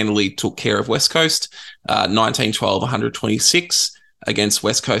they handily took care of West Coast, 19-12, 126 against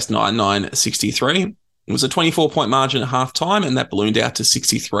West Coast 9-9-63. It was a 24-point margin at halftime, and that ballooned out to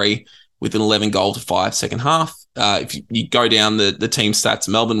 63 with an 11-goal-to-5 second half. If you go down the team stats,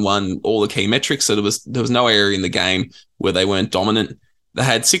 Melbourne won all the key metrics, so there was no area in the game where they weren't dominant. They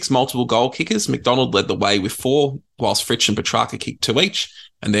had 6 multiple goal kickers. McDonald led the way with 4, whilst Fritsch and Petrarca kicked 2 each.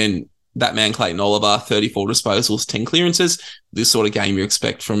 And then that man, Clayton Oliver, 34 disposals, 10 clearances. This sort of game you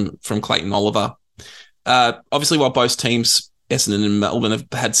expect from Clayton Oliver. Obviously, while both teams, Essendon and Melbourne, have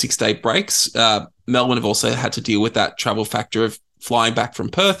had 6-day breaks, Melbourne have also had to deal with that travel factor of flying back from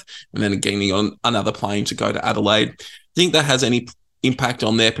Perth and then getting on another plane to go to Adelaide. Do you think that has any impact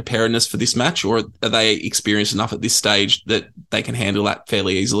on their preparedness for this match, or are they experienced enough at this stage that they can handle that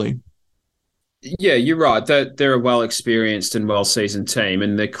fairly easily? Yeah, you're right. They're a well-experienced and well-seasoned team,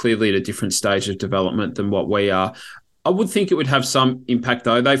 and they're clearly at a different stage of development than what we are. I would think it would have some impact,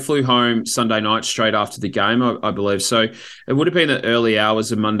 though. They flew home Sunday night straight after the game, I believe. So it would have been the early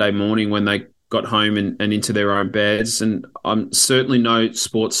hours of Monday morning when they got home and into their own beds. And I'm certainly no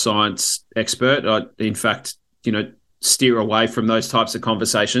sports science expert. In fact, steer away from those types of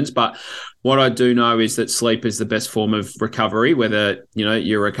conversations. But what I do know is that sleep is the best form of recovery, whether,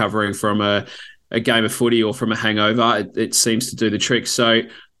 you're recovering from a game of footy or from a hangover. It seems to do the trick. So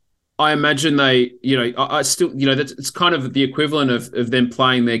I imagine they, I still, it's kind of the equivalent of them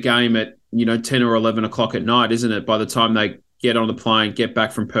playing their game at, 10 or 11 o'clock at night, isn't it? By the time they get on the plane, get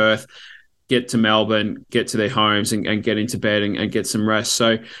back from Perth, get to Melbourne, get to their homes and get into bed and get some rest.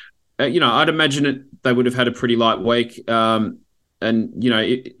 So, I'd imagine they would have had a pretty light week. And,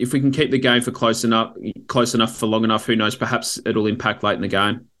 if we can keep the game for close enough for long enough, who knows, perhaps it'll impact late in the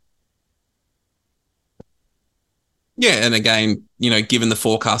game. Yeah, and again, given the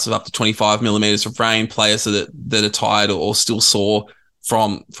forecast of up to 25 millimetres of rain, players that are tired or still sore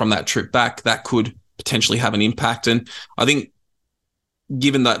from that trip back, that could potentially have an impact. And I think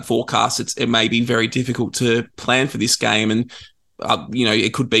given that forecast, it may be very difficult to plan for this game. And,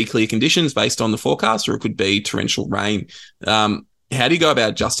 it could be clear conditions based on the forecast, or it could be torrential rain. How do you go about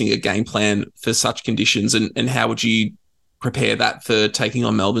adjusting a game plan for such conditions, and how would you prepare that for taking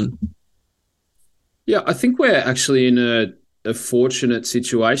on Melbourne? Yeah, I think we're actually in a fortunate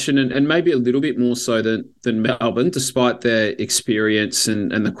situation, and maybe a little bit more so than Melbourne, despite their experience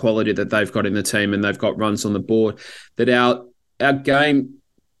and the quality that they've got in the team, and they've got runs on the board, that our game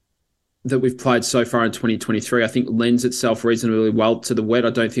that we've played so far in 2023, I think lends itself reasonably well to the wet. I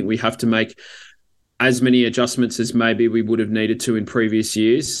don't think we have to make as many adjustments as maybe we would have needed to in previous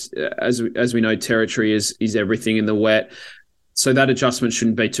years. As we know, territory is everything in the wet. So that adjustment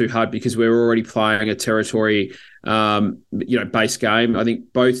shouldn't be too hard because we're already playing a territory, base game. I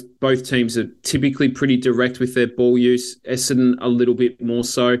think both teams are typically pretty direct with their ball use. Essendon a little bit more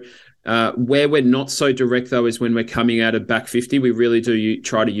so. Where we're not so direct, though, is when we're coming out of back 50. We really do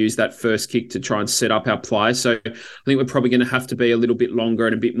try to use that first kick to try and set up our play. So I think we're probably going to have to be a little bit longer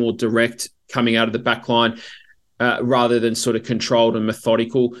and a bit more direct coming out of the back line rather than sort of controlled and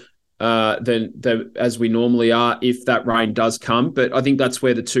methodical than as we normally are if that rain does come. But I think that's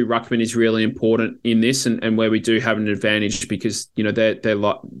where the two ruckmen is really important in this, and where we do have an advantage because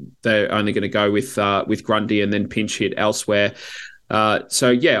they're only going to go with Grundy and then pinch hit elsewhere.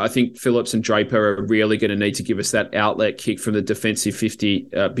 I think Phillips and Draper are really going to need to give us that outlet kick from the defensive 50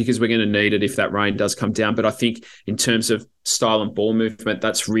 because we're going to need it if that rain does come down. But I think in terms of style and ball movement,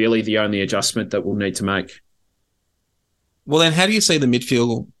 that's really the only adjustment that we'll need to make. Well, then how do you see the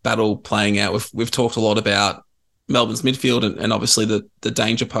midfield battle playing out? We've talked a lot about Melbourne's midfield and obviously the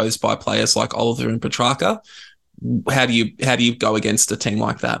danger posed by players like Oliver and Petrarca. How do you go against a team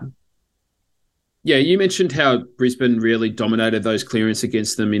like that? Yeah, you mentioned how Brisbane really dominated those clearance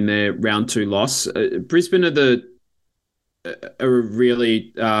against them in their round 2 loss. Brisbane are a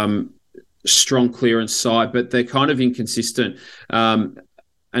really strong clearance side, but they're kind of inconsistent.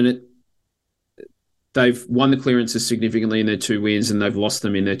 They've won the clearances significantly in their 2 wins and they've lost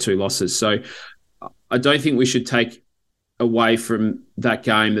them in their 2 losses. So I don't think we should take away from that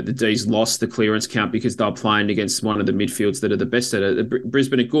game that the D's lost the clearance count because they're playing against one of the midfields that are the best at it.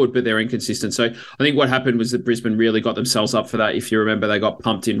 Brisbane are good, but they're inconsistent. So I think what happened was that Brisbane really got themselves up for that. If you remember, they got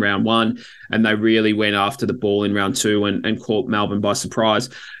pumped in round 1 and they really went after the ball in round 2 and caught Melbourne by surprise.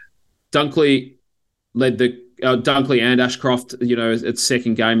 Dunkley and Ashcroft, its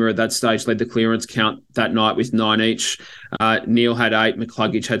second gamer at that stage, led the clearance count that night with 9 each. Neil had 8,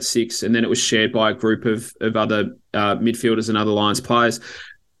 McCluggage had 6, and then it was shared by a group of other midfielders and other Lions players.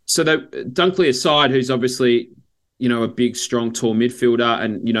 So Dunkley aside, who's obviously, a big, strong, tall midfielder,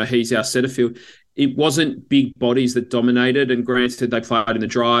 and, he's our centre field, it wasn't big bodies that dominated, and granted they played in the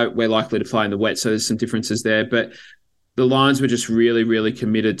dry, we're likely to play in the wet, so there's some differences there, but the Lions were just really, really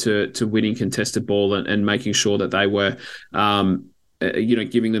committed to winning contested ball and making sure that they were,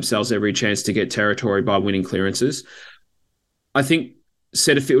 giving themselves every chance to get territory by winning clearances. I think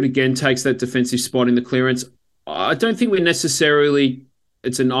Setterfield again takes that defensive spot in the clearance. I don't think we're necessarily,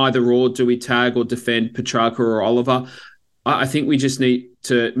 it's an either or, do we tag or defend Petrarca or Oliver? I think we just need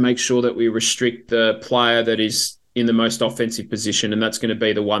to make sure that we restrict the player that is in the most offensive position, and that's going to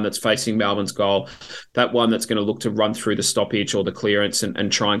be the one that's facing Melbourne's goal, that one that's going to look to run through the stoppage or the clearance and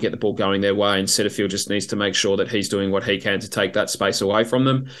try and get the ball going their way. And Setterfield just needs to make sure that he's doing what he can to take that space away from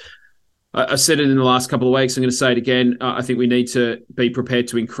them. I said it in the last couple of weeks. I'm going to say it again. I think we need to be prepared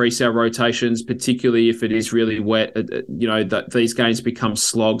to increase our rotations, particularly if it is really wet. That these games become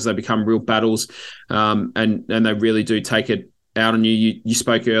slogs, they become real battles, and they really do take it out on you. You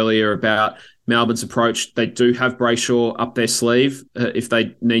spoke earlier about Melbourne's approach. They do have Brayshaw up their sleeve if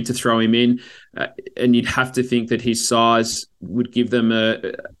they need to throw him in. And you'd have to think that his size would give them,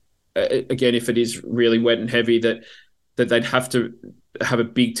 again, if it is really wet and heavy, that they'd have to have a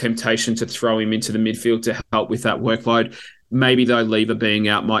big temptation to throw him into the midfield to help with that workload. Maybe, though, Lever being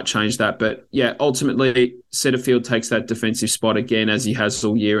out might change that. But, yeah, ultimately, Setterfield takes that defensive spot again, as he has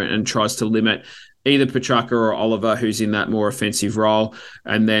all year, and tries to limit either Petrarca or Oliver, who's in that more offensive role.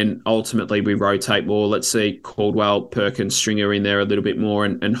 And then ultimately we rotate more. Let's see Caldwell, Perkins, Stringer in there a little bit more,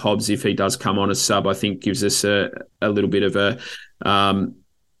 and Hobbs, if he does come on as sub, I think gives us a little bit of an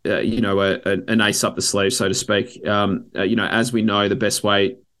ace up the sleeve, so to speak. As we know, the best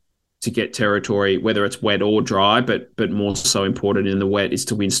way to get territory, whether it's wet or dry, but more so important in the wet, is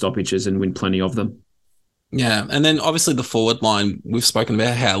to win stoppages and win plenty of them. Yeah, and then obviously the forward line, we've spoken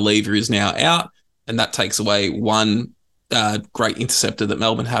about how Lever is now out, and that takes away one great interceptor that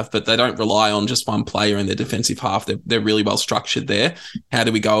Melbourne have, but they don't rely on just one player in their defensive half. They're really well structured there. How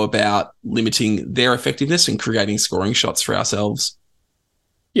do we go about limiting their effectiveness and creating scoring shots for ourselves?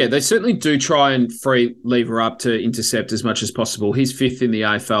 Yeah, they certainly do try and free Lever up to intercept as much as possible. He's fifth in the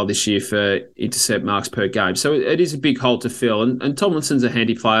AFL this year for intercept marks per game. So it is a big hole to fill. And Tomlinson's a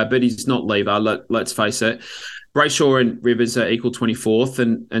handy player, but he's not Lever, let's face it. Brayshaw and Rivers are equal 24th,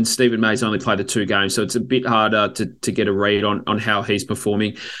 and Stephen May's only played the 2 games, so it's a bit harder to get a read on how he's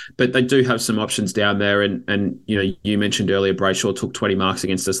performing. But they do have some options down there, and you mentioned earlier Brayshaw took 20 marks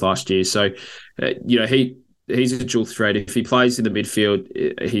against us last year, so he's a dual threat. If he plays in the midfield,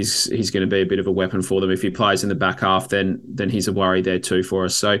 he's going to be a bit of a weapon for them. If he plays in the back half, then he's a worry there too for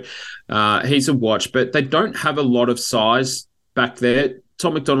us. So he's a watch, but they don't have a lot of size back there.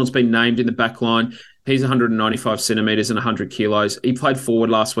 Tom McDonald's been named in the back line. He's 195 centimetres and 100 kilos. He played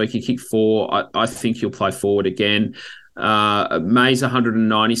forward last week. He kicked 4. I think he'll play forward again. May's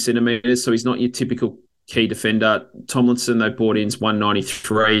 190 centimetres, so he's not your typical key defender. Tomlinson, they brought in, is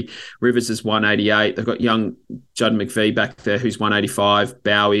 193. Rivers is 188. They've got young Judd McVie back there, who's 185.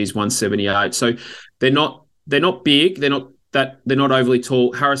 Bowie's 178. So they're not big. They're not overly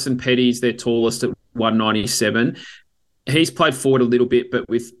tall. Harrison Petty's their tallest at 197. He's played forward a little bit, but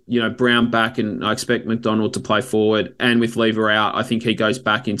with Brown back, and I expect McDonald to play forward, and with Lever out, I think he goes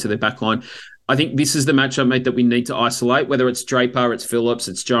back into the back line. I think this is the matchup, mate, that we need to isolate, whether it's Draper, it's Phillips,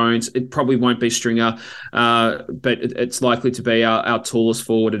 it's Jones. It probably won't be Stringer, but it's likely to be our tallest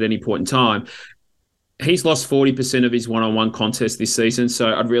forward at any point in time. He's lost 40% of his one-on-one contests this season,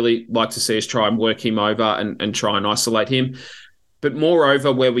 so I'd really like to see us try and work him over and try and isolate him. But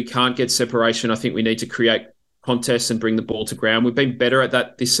moreover, where we can't get separation, I think we need to create contests and bring the ball to ground. We've been better at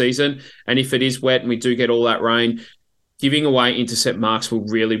that this season, and if it is wet and we do get all that rain, giving away intercept marks will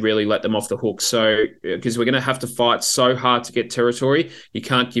really, really let them off the hook. So, because we're going to have to fight so hard to get territory, you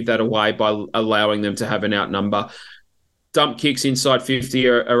can't give that away by allowing them to have an outnumber. Dump kicks inside 50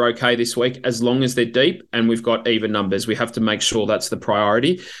 are okay this week, as long as they're deep and we've got even numbers. We have to make sure that's the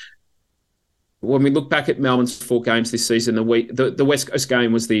priority. When we look back at Melbourne's 4 games this season, the West Coast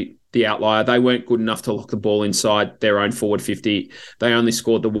game was the outlier. They weren't good enough to lock the ball inside their own forward 50. They only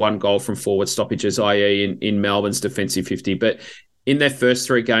scored the 1 goal from forward stoppages, i.e. in Melbourne's defensive 50. But in their first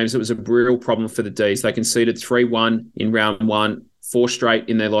 3 games, it was a real problem for the Ds. They conceded 3-1 in round 1, 4 straight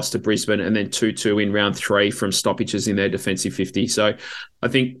in their loss to Brisbane, and then 2-2 in round 3 from stoppages in their defensive 50. So I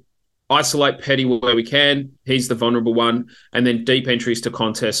think isolate Petty where we can. He's the vulnerable one. And then deep entries to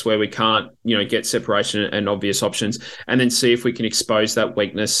contests where we can't, get separation and obvious options. And then see if we can expose that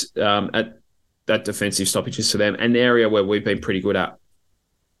weakness at that defensive stoppages to them, an area where we've been pretty good at.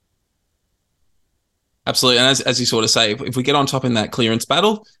 Absolutely. And as you sort of say, if we get on top in that clearance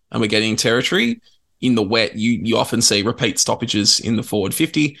battle and we're getting territory in the wet, you often see repeat stoppages in the forward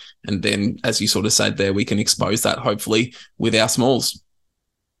 50. And then, as you sort of said there, we can expose that hopefully with our smalls.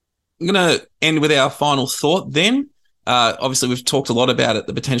 I'm going to end with our final thought then. Obviously, we've talked a lot about it,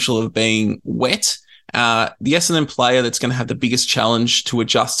 the potential of being wet. The Essendon player that's going to have the biggest challenge to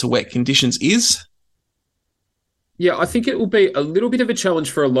adjust to wet conditions is? Yeah, I think it will be a little bit of a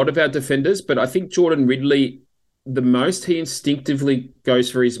challenge for a lot of our defenders, but I think Jordan Ridley the most. He instinctively goes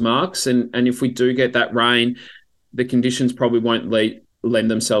for his marks, and if we do get that rain, the conditions probably won't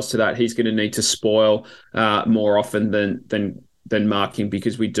lend themselves to that. He's going to need to spoil more often than marking,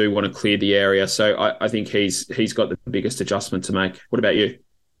 because we do want to clear the area. So I think he's got the biggest adjustment to make. What about you?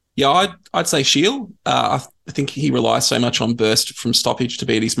 Yeah, I'd say Shield. I think he relies so much on burst from stoppage to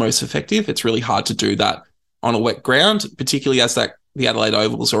be at his most effective. It's really hard to do that on a wet ground, particularly as the Adelaide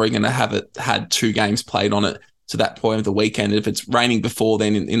Oval's already going to have had 2 games played on it to that point of the weekend. If it's raining before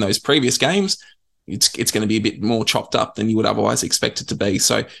then in those previous games, it's going to be a bit more chopped up than you would otherwise expect it to be.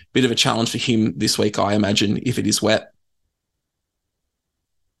 So a bit of a challenge for him this week, I imagine, if it is wet.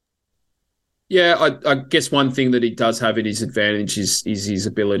 Yeah, I guess one thing that he does have at his advantage is his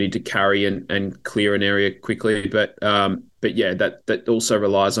ability to carry and clear an area quickly. But yeah, that also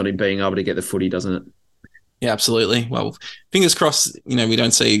relies on him being able to get the footy, doesn't it? Yeah, absolutely. Well, fingers crossed, we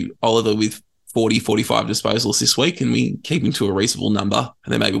don't see Oliver with 40, 45 disposals this week, and we keep him to a reasonable number,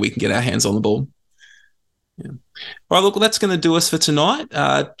 and then maybe we can get our hands on the ball. Yeah. All right, look, that's going to do us for tonight.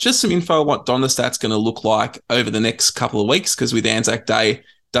 Just some info on what Donnerstadt's going to look like over the next couple of weeks, because with Anzac Day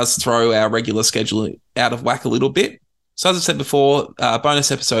does throw our regular schedule out of whack a little bit. So as I said before,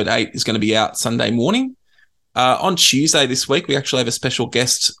 bonus episode 8 is going to be out Sunday morning. On Tuesday this week, we actually have a special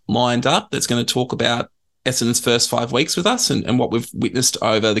guest lined up that's going to talk about Essendon's first 5 weeks with us and what we've witnessed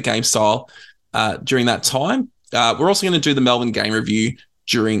over the game style during that time. We're also going to do the Melbourne game review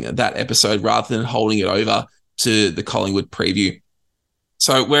during that episode rather than holding it over to the Collingwood preview.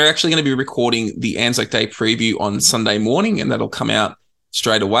 So we're actually going to be recording the Anzac Day preview on Sunday morning, and that'll come out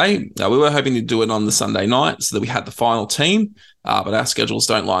straight away. We were hoping to do it on the Sunday night so that we had the final team, but our schedules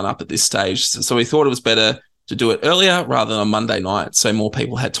don't line up at this stage. So we thought it was better to do it earlier rather than on Monday night, so more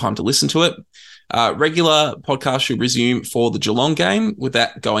people had time to listen to it. Regular podcast should resume for the Geelong game, with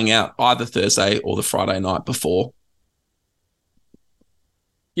that going out either Thursday or the Friday night before.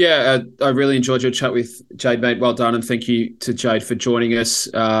 Yeah, I really enjoyed your chat with Jade, mate. Well done, and thank you to Jade for joining us.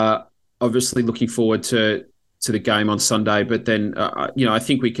 Obviously looking forward to the game on Sunday, but then, I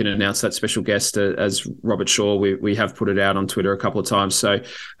think we can announce that special guest as Robert Shaw. We have put it out on Twitter a couple of times. So,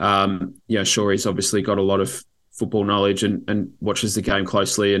 Shaw, he's obviously got a lot of football knowledge and watches the game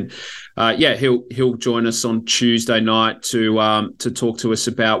closely. And he'll join us on Tuesday night to talk to us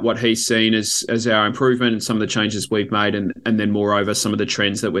about what he's seen as our improvement and some of the changes we've made, and then moreover some of the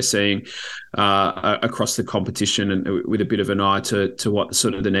trends that we're seeing across the competition, and with a bit of an eye to what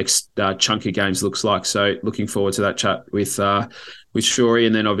sort of the next chunk of games looks like. So looking forward to that chat with Shorey,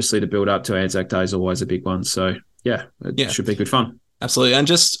 and then obviously the build up to Anzac Day is always a big one. So it should be good fun. Absolutely. And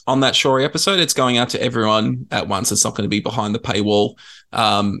just on that Shorey episode, it's going out to everyone at once. It's not going to be behind the paywall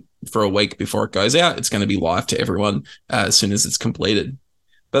for a week before it goes out. It's going to be live to everyone as soon as it's completed.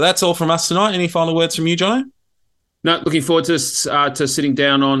 But that's all from us tonight. Any final words from you, Jono? No, looking forward to sitting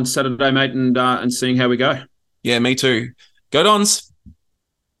down on Saturday, mate, and seeing how we go. Yeah, me too. Go Dons.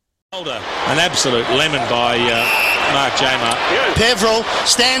 An absolute lemon by Mark Jamer. Peveril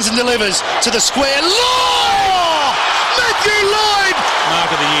stands and delivers to the square. Lloyd! Matthew Lloyd!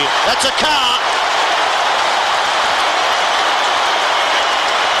 Mark of the year. That's a car.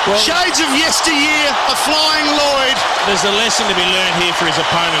 Well, shades of yesteryear, a flying Lloyd. There's a lesson to be learned here for his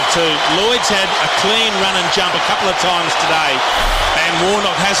opponent too. Lloyd's had a clean run and jump a couple of times today, and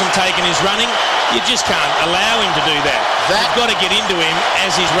Warnock hasn't taken his running. You just can't allow him to do that. You've got to get into him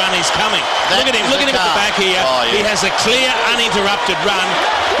as his run is coming. Look at him at the back here. Oh, yeah. He has a clear, uninterrupted run.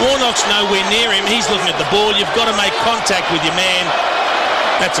 Warnock's nowhere near him. He's looking at the ball. You've got to make contact with your man.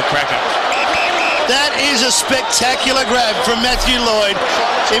 That's a cracker. That is a spectacular grab from Matthew Lloyd.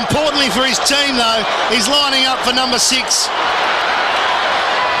 Importantly for his team, though, he's lining up for number 6.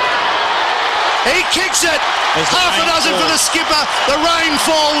 He kicks it. Half a dozen for the skipper. The rain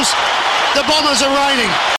falls. The Bombers are raining.